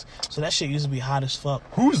sweet teas. So that shit used to be hot as fuck.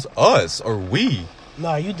 Who's us or we?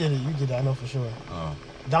 Nah, you did it. I know for sure. Oh.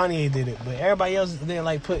 Donnie did it. But everybody else didn't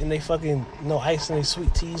like putting they fucking no ice in their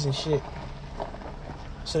sweet teas and shit.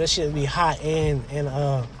 So that shit would be hot and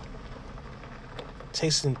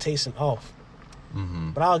tasting off.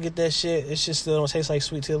 Mm-hmm. But I'll get that shit. It just still don't taste like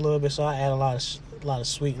sweet tea a little bit, so I add a lot of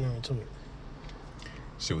sweetener into it.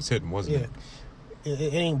 Shit was hitting, wasn't it?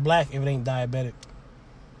 It ain't black if it ain't diabetic.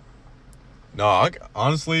 No,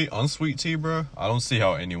 honestly, on sweet tea, bro, I don't see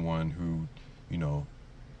how anyone who, you know,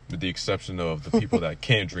 with the exception of the people that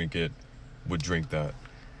can't drink it, would drink that.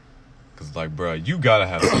 Because, like, bro, you gotta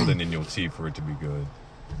have something in your tea for it to be good.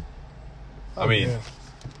 I mean, yeah.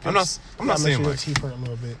 I'm not saying like tea for it a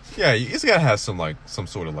little bit. Yeah, it's gotta have some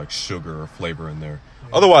sort of like sugar or flavor in there.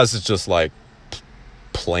 Yeah. Otherwise, it's just like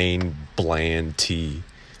plain bland tea.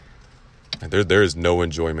 There is no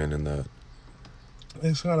enjoyment in that.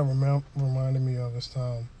 It's kind of reminded me of this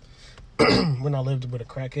time when I lived with a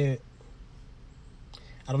crackhead.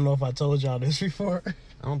 I don't know if I told y'all this before.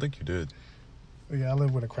 I don't think you did. But yeah, I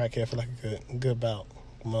lived with a crackhead for like a good about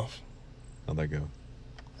a month. How'd that go?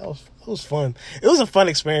 It was fun. It was a fun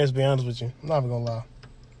experience, to be honest with you. I'm not even gonna lie.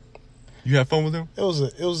 You had fun with him? It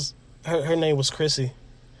was her name was Chrissy.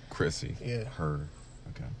 Chrissy. Yeah. Her.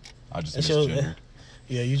 Okay. I just misgendered.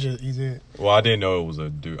 Yeah, you did. Well, I didn't know it was a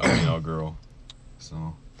dude. I mean, a girl.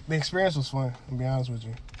 So the experience was fun, to be honest with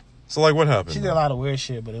you. So, like, what happened? She did a lot of weird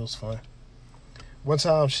shit, but it was fun. One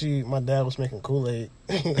time, my dad was making Kool-Aid.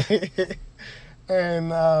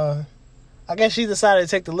 And I guess she decided to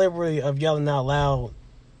take the liberty of yelling out loud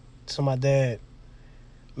to my dad,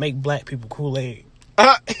 make black people Kool-Aid.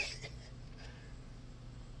 Was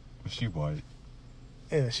she white?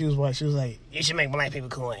 Yeah, she was white. She was like, you should make black people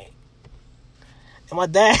Kool-Aid. And my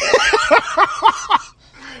dad...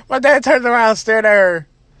 my dad turned around and stared at her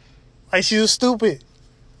like she was stupid.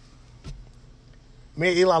 Me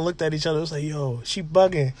and Eli looked at each other. It was like, yo, she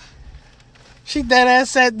bugging. She dead ass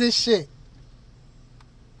said this shit.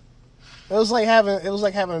 It was like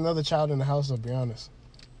having another child in the house, to be honest.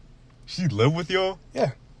 She lived with y'all?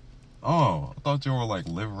 Yeah. Oh, I thought y'all were like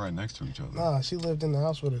living right next to each other. Nah, she lived in the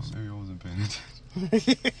house with us. Maybe I wasn't paying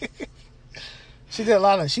attention. She did a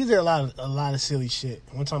lot of silly shit.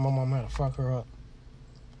 One time my mom had to fuck her up.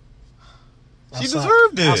 She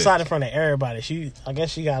deserved it. Outside in front of everybody. I guess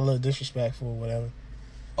she got a little disrespectful or whatever.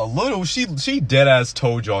 A little. She dead ass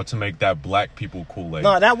told y'all to make that black people Kool-Aid.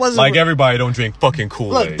 No, that wasn't like everybody don't drink fucking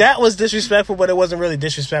Kool-Aid. Look, that was disrespectful, but it wasn't really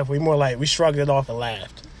disrespectful. We more like we shrugged it off and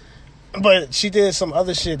laughed. But she did some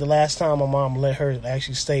other shit the last time my mom let her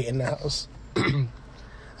actually stay in the house.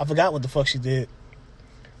 I forgot what the fuck she did.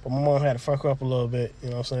 But my mom had to fuck her up a little bit, you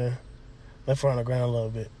know what I'm saying? Left her on the ground a little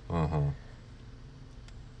bit. Uh-huh.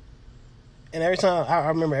 And I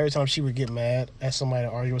remember every time she would get mad at somebody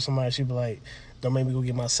or argue with somebody, she'd be like, don't make me go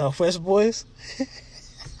get my Southwest boys.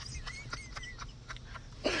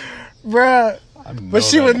 Bruh. But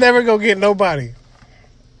she would never go get nobody.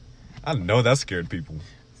 I know that scared people.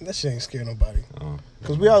 That shit ain't scared nobody.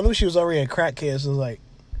 Because we all knew she was already a crackhead, so it was like,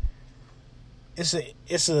 it's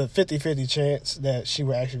a 50-50 chance that she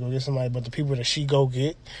would actually go get somebody, but the people that she go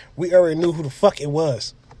get, we already knew who the fuck it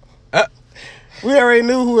was. We already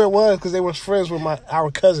knew who it was because they were friends with our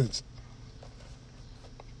cousins.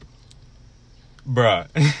 Bruh.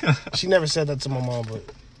 She never said that to my mom, but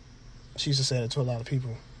she used to say that to a lot of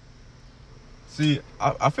people. See,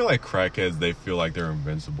 I feel like crackheads, they feel like they're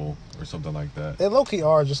invincible or something like that. They low-key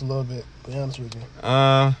are just a little bit, to be honest with you.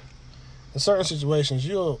 In certain situations,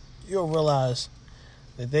 you'll realize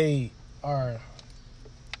that they are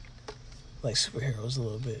like superheroes a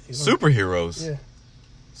little bit. You know? Superheroes? Yeah.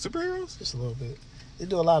 Superheroes? Just a little bit. They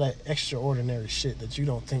do a lot of extraordinary shit that you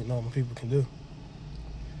don't think normal people can do.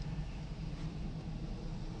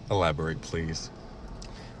 Elaborate, please.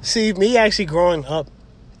 See, me actually growing up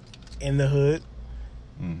in the hood,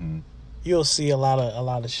 you'll see a lot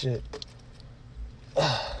of shit.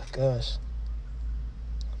 Gosh.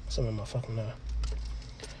 Something in my fucking eye.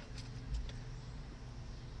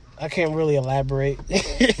 I can't really elaborate.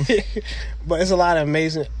 But it's a lot of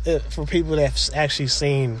amazing for people that's actually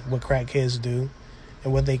seen what crackheads do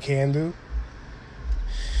and what they can do.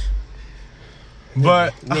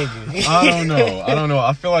 But Nigga. I don't know.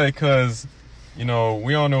 I feel like because,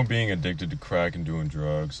 we all know being addicted to crack and doing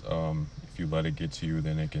drugs, if you let it get to you,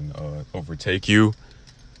 then it can overtake you.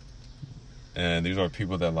 And these are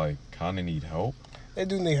people that, like, kind of need help. They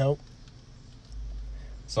do need help.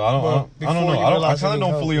 So I don't know. I kind of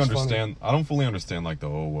don't fully understand. I don't fully understand, like,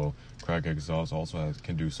 crackheads also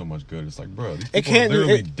can do so much good. It's like, bro, these It people are can't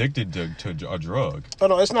literally do- addicted to a drug. Oh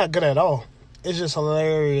no, it's not good at all. It's just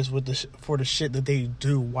hilarious with for the shit that they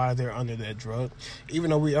do while they're under that drug.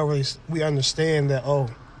 Even though we understand that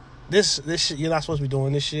this shit, you're not supposed to be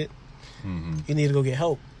doing this shit. Mm-hmm. You need to go get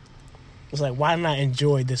help. It's like, why not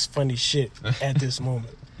enjoy this funny shit at this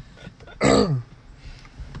moment? One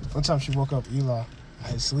time she woke up Eli. I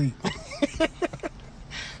had sleep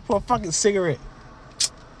for a fucking cigarette.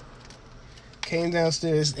 Came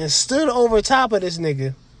downstairs and stood over top of this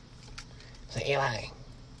nigga. It's like, Eli.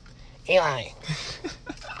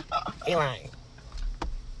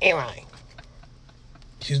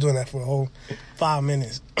 She was doing that for a whole 5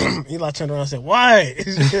 minutes. Eli turned around and said, "What?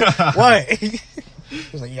 What?" He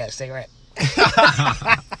was like, "You got a cigarette."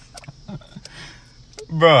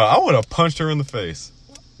 Bro, I would have punched her in the face.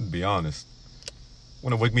 To be honest.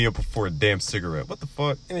 Want to wake me up for a damn cigarette. What the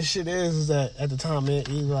fuck? And the shit is that at the time, me and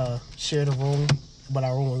Eli shared a room, but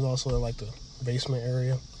our room was also in like the basement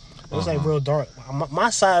area. It was like real dark. My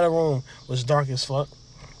side of the room was dark as fuck.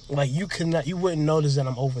 Like you wouldn't notice that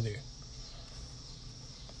I'm over there.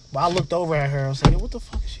 But I looked over at her. I was like, "What the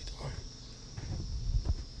fuck is she doing?"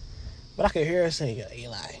 But I could hear her saying,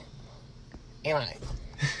 Eli.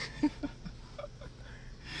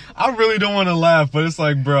 I really don't want to laugh, but it's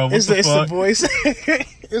like, bro, what the fuck? The voice.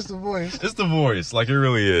 It's the voice. It's the voice. Like, it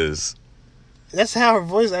really is. That's how her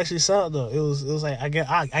voice actually sounded, though. It was like I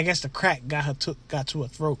guess the crack got to her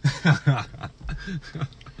throat.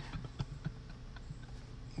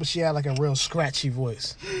 But she had like a real scratchy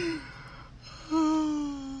voice.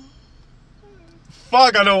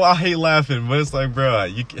 Fuck, I know I hate laughing, but it's like, bro,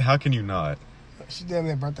 how can you not? She damn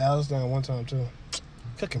near burnt the house down one time too.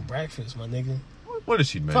 Cooking breakfast, my nigga. What did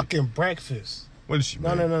she make? Fucking breakfast. What did she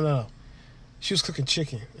make? No. She was cooking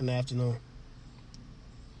chicken in the afternoon.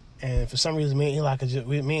 And for some reason, me and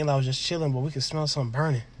Eli was just chilling, but we could smell something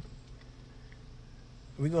burning.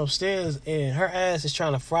 We go upstairs, and her ass is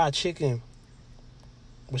trying to fry chicken.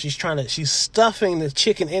 But she's stuffing the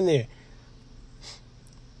chicken in there.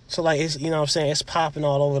 So, like, it's, what I'm saying, it's popping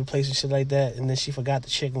all over the place and shit like that. And then she forgot the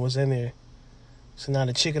chicken was in there. So now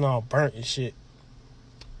the chicken all burnt and shit.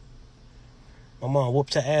 My mom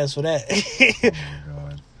whooped her ass for that. Oh, my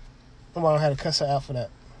God. My mom had to cuss her out for that.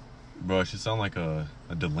 Bro, she sound like a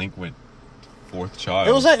delinquent fourth child.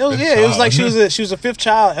 It was like she was a fifth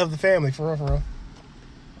child of the family, for real.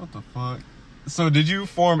 What the fuck? So did you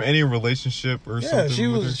form any relationship or something? Yeah, she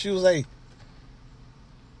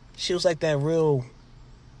was like that real.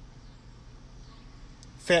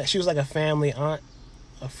 She was like a family aunt,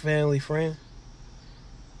 a family friend.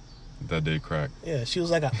 That did crack. Yeah, she was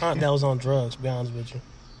like an aunt that was on drugs. To be honest with you.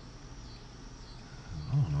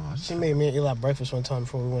 I don't know. She made me and Eli breakfast one time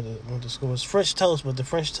before we went to school. It was French toast, but the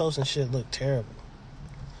French toast and shit looked terrible.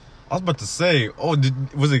 I was about to say,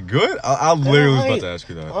 was it good? I literally was about to ask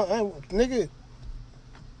you that. Nigga,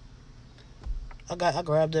 I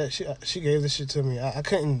grabbed that shit. She gave this shit to me. I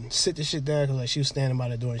couldn't sit the shit down because like she was standing by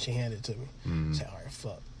the door and she handed it to me. I said, all right,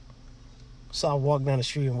 fuck. So I walked down the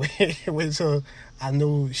street and waited until I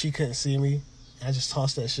knew she couldn't see me. And I just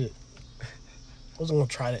tossed that shit. I wasn't gonna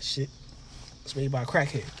try that shit. It's made by a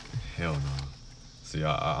crackhead. Hell no. See,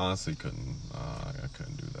 I honestly couldn't. I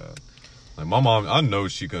couldn't do that. Like my mom, I know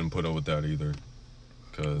she couldn't put up with that either.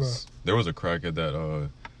 Cause there was a crackhead that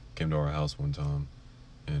came to our house one time,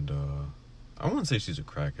 and I wouldn't say she's a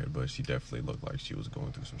crackhead, but she definitely looked like she was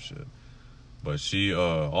going through some shit. But she,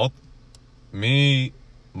 me,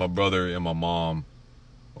 my brother, and my mom,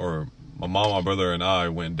 or my mom, my brother, and I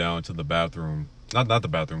went down to the bathroom. Not the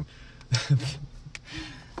bathroom.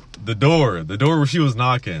 the door where she was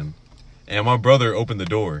knocking. And my brother opened the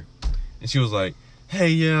door. And she was like, hey,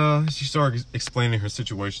 yeah. She started explaining her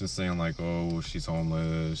situation, saying like, oh, she's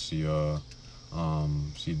homeless. She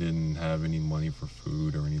didn't have any money for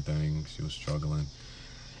food or anything. She was struggling.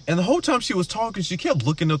 And the whole time she was talking, she kept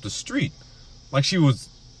looking up the street. Like she was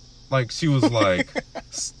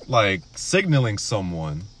like signaling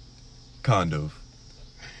someone, kind of.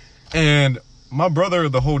 And my brother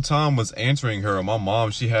the whole time was answering her. And my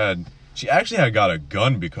mom, she actually had got a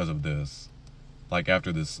gun because of this. Like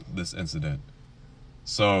after this incident.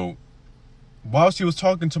 So while she was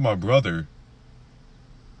talking to my brother,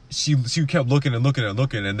 she kept looking,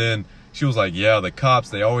 and then she was like, yeah, the cops,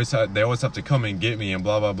 they always have to come and get me and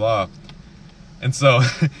blah blah blah. And so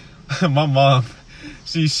my mom,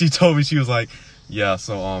 she told me, she was like, yeah,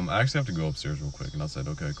 so I actually have to go upstairs real quick. And I said,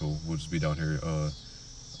 okay, cool, we'll just be down here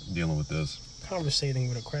dealing with this. Conversating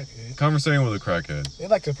with a crackhead. They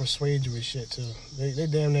like to persuade you with shit too. They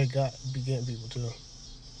damn near be getting people too.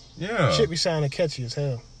 Yeah. Shit be sounding catchy as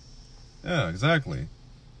hell. Yeah, exactly.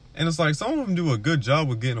 And it's like some of them do a good job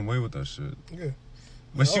with getting away with that shit. Yeah.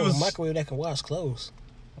 But she was a microwave that can wash clothes.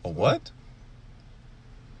 A what?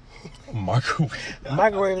 A microwave. A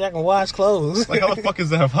microwave that can wash clothes. Like how the fuck is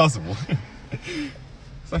that possible?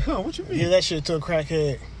 It's like, what you mean? Give that shit to a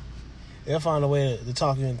crackhead. They'll find a way to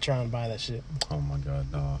talk you into trying to buy that shit. Oh my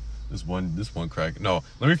god, no. This one crack. No,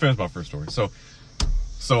 let me finish my first story. So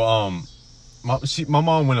my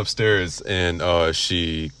mom went upstairs and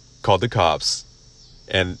she called the cops,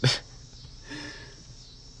 and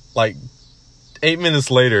like 8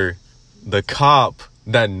 minutes later, the cop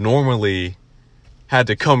that normally had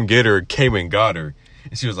to come get her came and got her,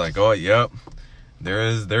 and she was like, "Oh, yep,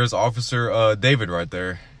 there's Officer David right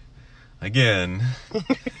there again."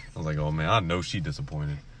 I was like, "Oh man, I know she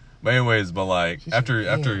disappointed." But anyways, like after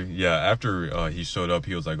he showed up,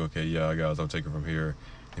 he was like, "Okay, yeah, guys, I'll take her from here."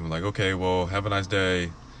 And we're like, "Okay, well, have a nice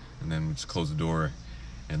day," and then we just closed the door.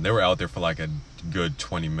 And they were out there for like a good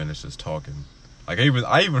 20 minutes just talking. Like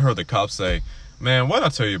I even heard the cops say, "Man, what'd I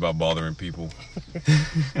tell you about bothering people?"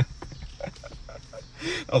 I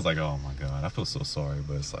was like, "Oh my god, I feel so sorry,"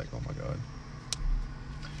 but it's like, "Oh my god."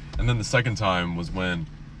 And then the second time was when,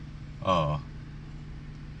 it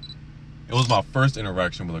was my first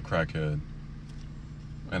interaction with a crackhead,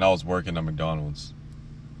 and I was working at McDonald's,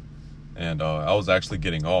 and I was actually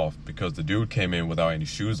getting off because the dude came in without any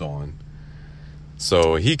shoes on.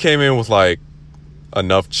 So he came in with like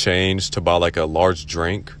enough change to buy like a large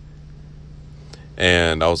drink.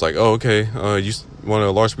 And I was like, "Oh, okay. You want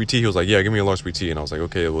a large PT?" He was like, "Yeah, give me a large PT." And I was like,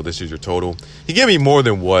 "Okay, well, this is your total." He gave me more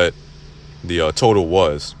than what the total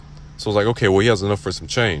was. So I was like, "Okay, well, he has enough for some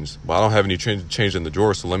change. But I don't have any change in the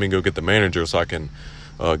drawer, so let me go get the manager so I can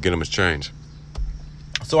get him his change."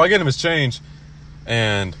 So I get him his change,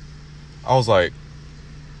 and I was like,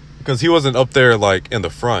 because he wasn't up there like in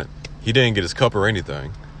the front. He didn't get his cup or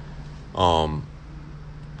anything. I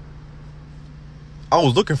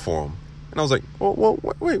was looking for him. And I was like, well,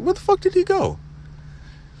 wait, where the fuck did he go?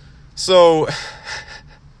 So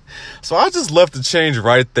I just left the change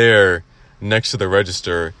right there next to the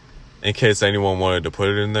register in case anyone wanted to put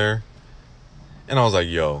it in there. And I was like,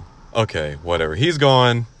 yo, okay, whatever. He's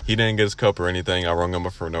gone. He didn't get his cup or anything. I rung him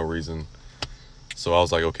up for no reason. So I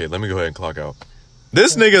was like, okay, let me go ahead and clock out.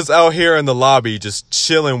 This nigga's out here in the lobby just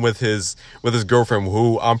chilling with his girlfriend,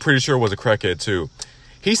 who I'm pretty sure was a crackhead too.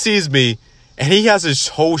 He sees me, and he has his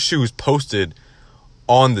whole shoes posted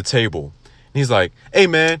on the table. And he's like, "Hey,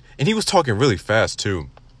 man." And he was talking really fast too.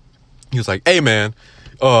 He was like, "Hey, man,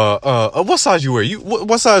 what size you wear?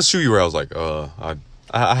 What size shoe you wear?" I was like, I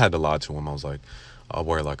had to lie to him. I was like, "I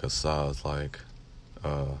wear like a size like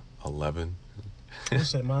 11." You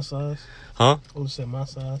said my size? Huh? You said my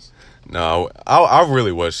size? No, I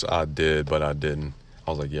really wish I did, but I didn't.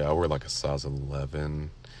 I was like, yeah, I wear like a size 11.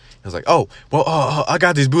 He was like, "Oh, well, I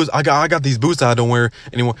got these boots. I got these boots that I don't wear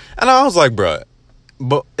anymore." And I was like, bruh.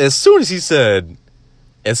 But as soon as he said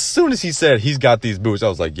he's got these boots, I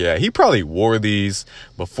was like, yeah, he probably wore these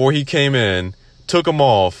before he came in, took them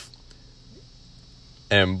off,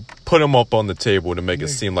 and put them up on the table to make it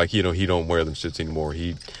seem like, he don't wear them shits anymore.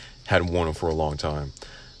 He hadn't worn them for a long time.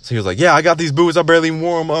 So he was like, "Yeah, I got these boots. I barely even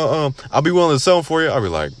wore them. I'll be willing to sell them for you." I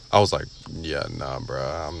was like, "Yeah, nah, bro.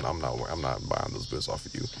 I'm not buying those boots off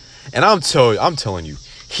of you." And I'm telling you,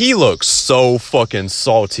 he looked so fucking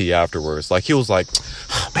salty afterwards. Like he was like,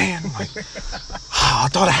 "Oh, man, like, I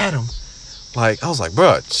thought I had him, Like, I was like,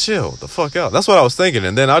 bruh, chill the fuck out. That's what I was thinking.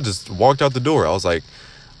 And then I just walked out the door. I was like,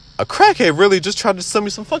 a crackhead really just tried to sell me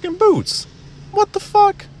some fucking boots. What the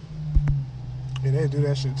fuck? Yeah, they do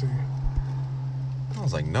that shit to you. I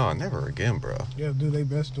was like, nah, never again, bro. Yeah, do they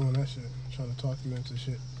best doing that shit. Trying to talk you into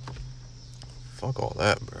shit. Fuck all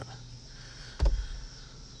that, bro.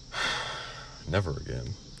 Never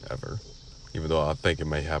again. Ever. Even though I think it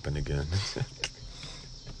may happen again.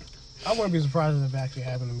 I wouldn't be surprised if it actually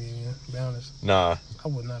happened to me again, to be honest. Nah. I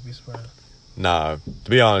would not be surprised. Nah. To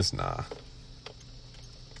be honest, nah.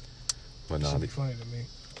 But nah. It'd be funny to me.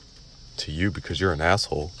 To you, because you're an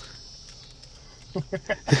asshole.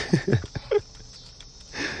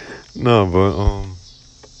 No, but,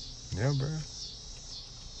 yeah, bro.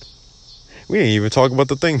 We ain't even talk about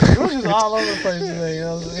the thing. We're just all over the place today, you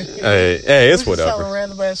know what I'm saying? Hey, it's We're just whatever. telling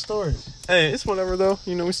random ass stories. Hey, it's whatever, though.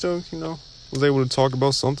 You know, we still, was able to talk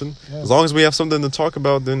about something. Yeah. As long as we have something to talk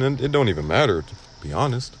about, then it don't even matter, to be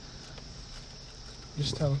honest.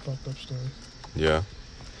 Just telling fucked up stories. Yeah.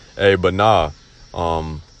 Hey, but nah.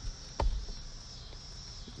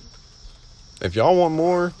 If y'all want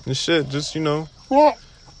more and shit, just, What?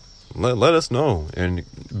 let us know. And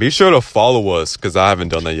be sure to follow us, because I haven't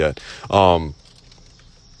done that yet.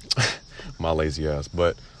 My lazy ass.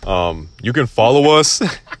 But you can follow us.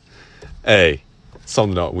 Hey,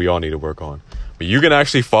 something that we all need to work on. But you can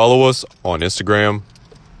actually follow us on Instagram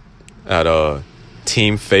at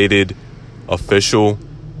Team Faded Official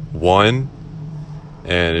 1.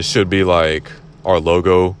 And it should be like our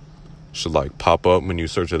logo should like pop up when you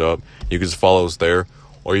search it up. You can just follow us there.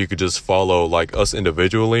 Or you could just follow like us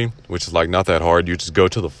individually, which is like not that hard. You just go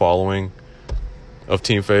to the following of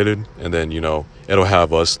Team Faded, and then it'll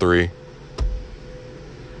have us three.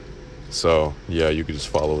 So yeah, you could just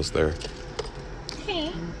follow us there.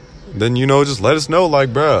 Then just let us know, like,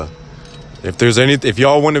 bruh,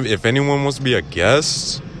 if anyone wants to be a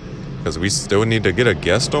guest, because we still need to get a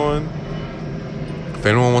guest on. If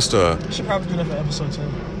anyone wants to, We should probably do that for episode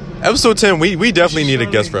 10. Episode 10, we definitely need a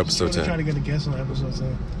guest for episode 10. Try to get a guest on episode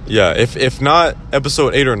 10. Yeah, if not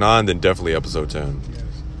episode 8 or 9, then definitely episode 10. Yes.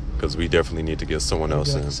 Because we definitely need to get someone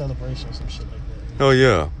else in. A celebration or some shit like that. Oh,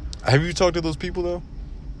 yeah. Have you talked to those people, though?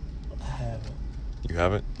 I haven't. You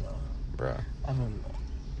haven't? No. Bruh.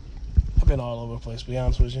 I've been all over the place, to be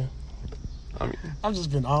honest with you. I mean, I've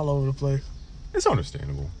just been all over the place. it's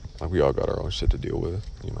understandable. Like, we all got our own shit to deal with.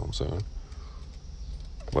 You know what I'm saying?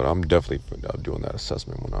 But I'm definitely doing that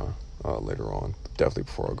assessment when later on. Definitely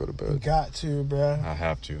before I go to bed. You got to, bruh. I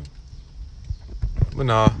have to. But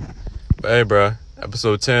nah. But hey, bruh.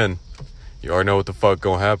 Episode 10. You already know what the fuck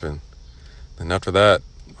gonna happen. And after that,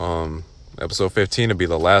 episode 15 will be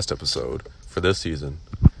the last episode for this season.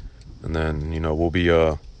 And then, we'll be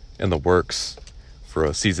in the works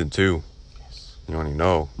for season 2. Yes. You already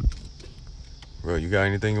know. Bro, you got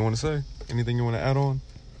anything you want to say? Anything you want to add on?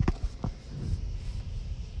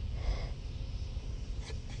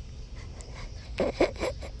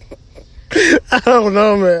 I don't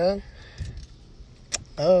know, man.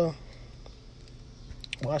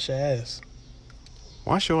 Wash your ass.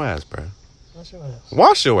 Wash your ass, bro. Wash your ass.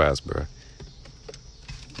 Wash your ass, bro.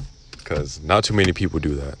 Because not too many people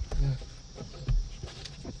do that. Yeah.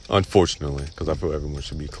 Unfortunately, because I feel everyone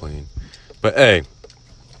should be clean. But hey,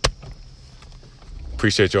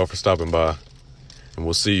 appreciate y'all for stopping by. And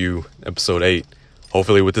we'll see you episode 8.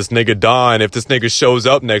 Hopefully with this nigga Don. If this nigga shows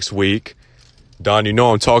up next week. Don,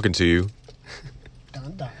 I'm talking to you.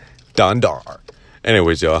 Don. Don Dar.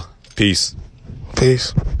 Anyways, y'all. Peace.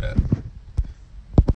 Peace. Bad.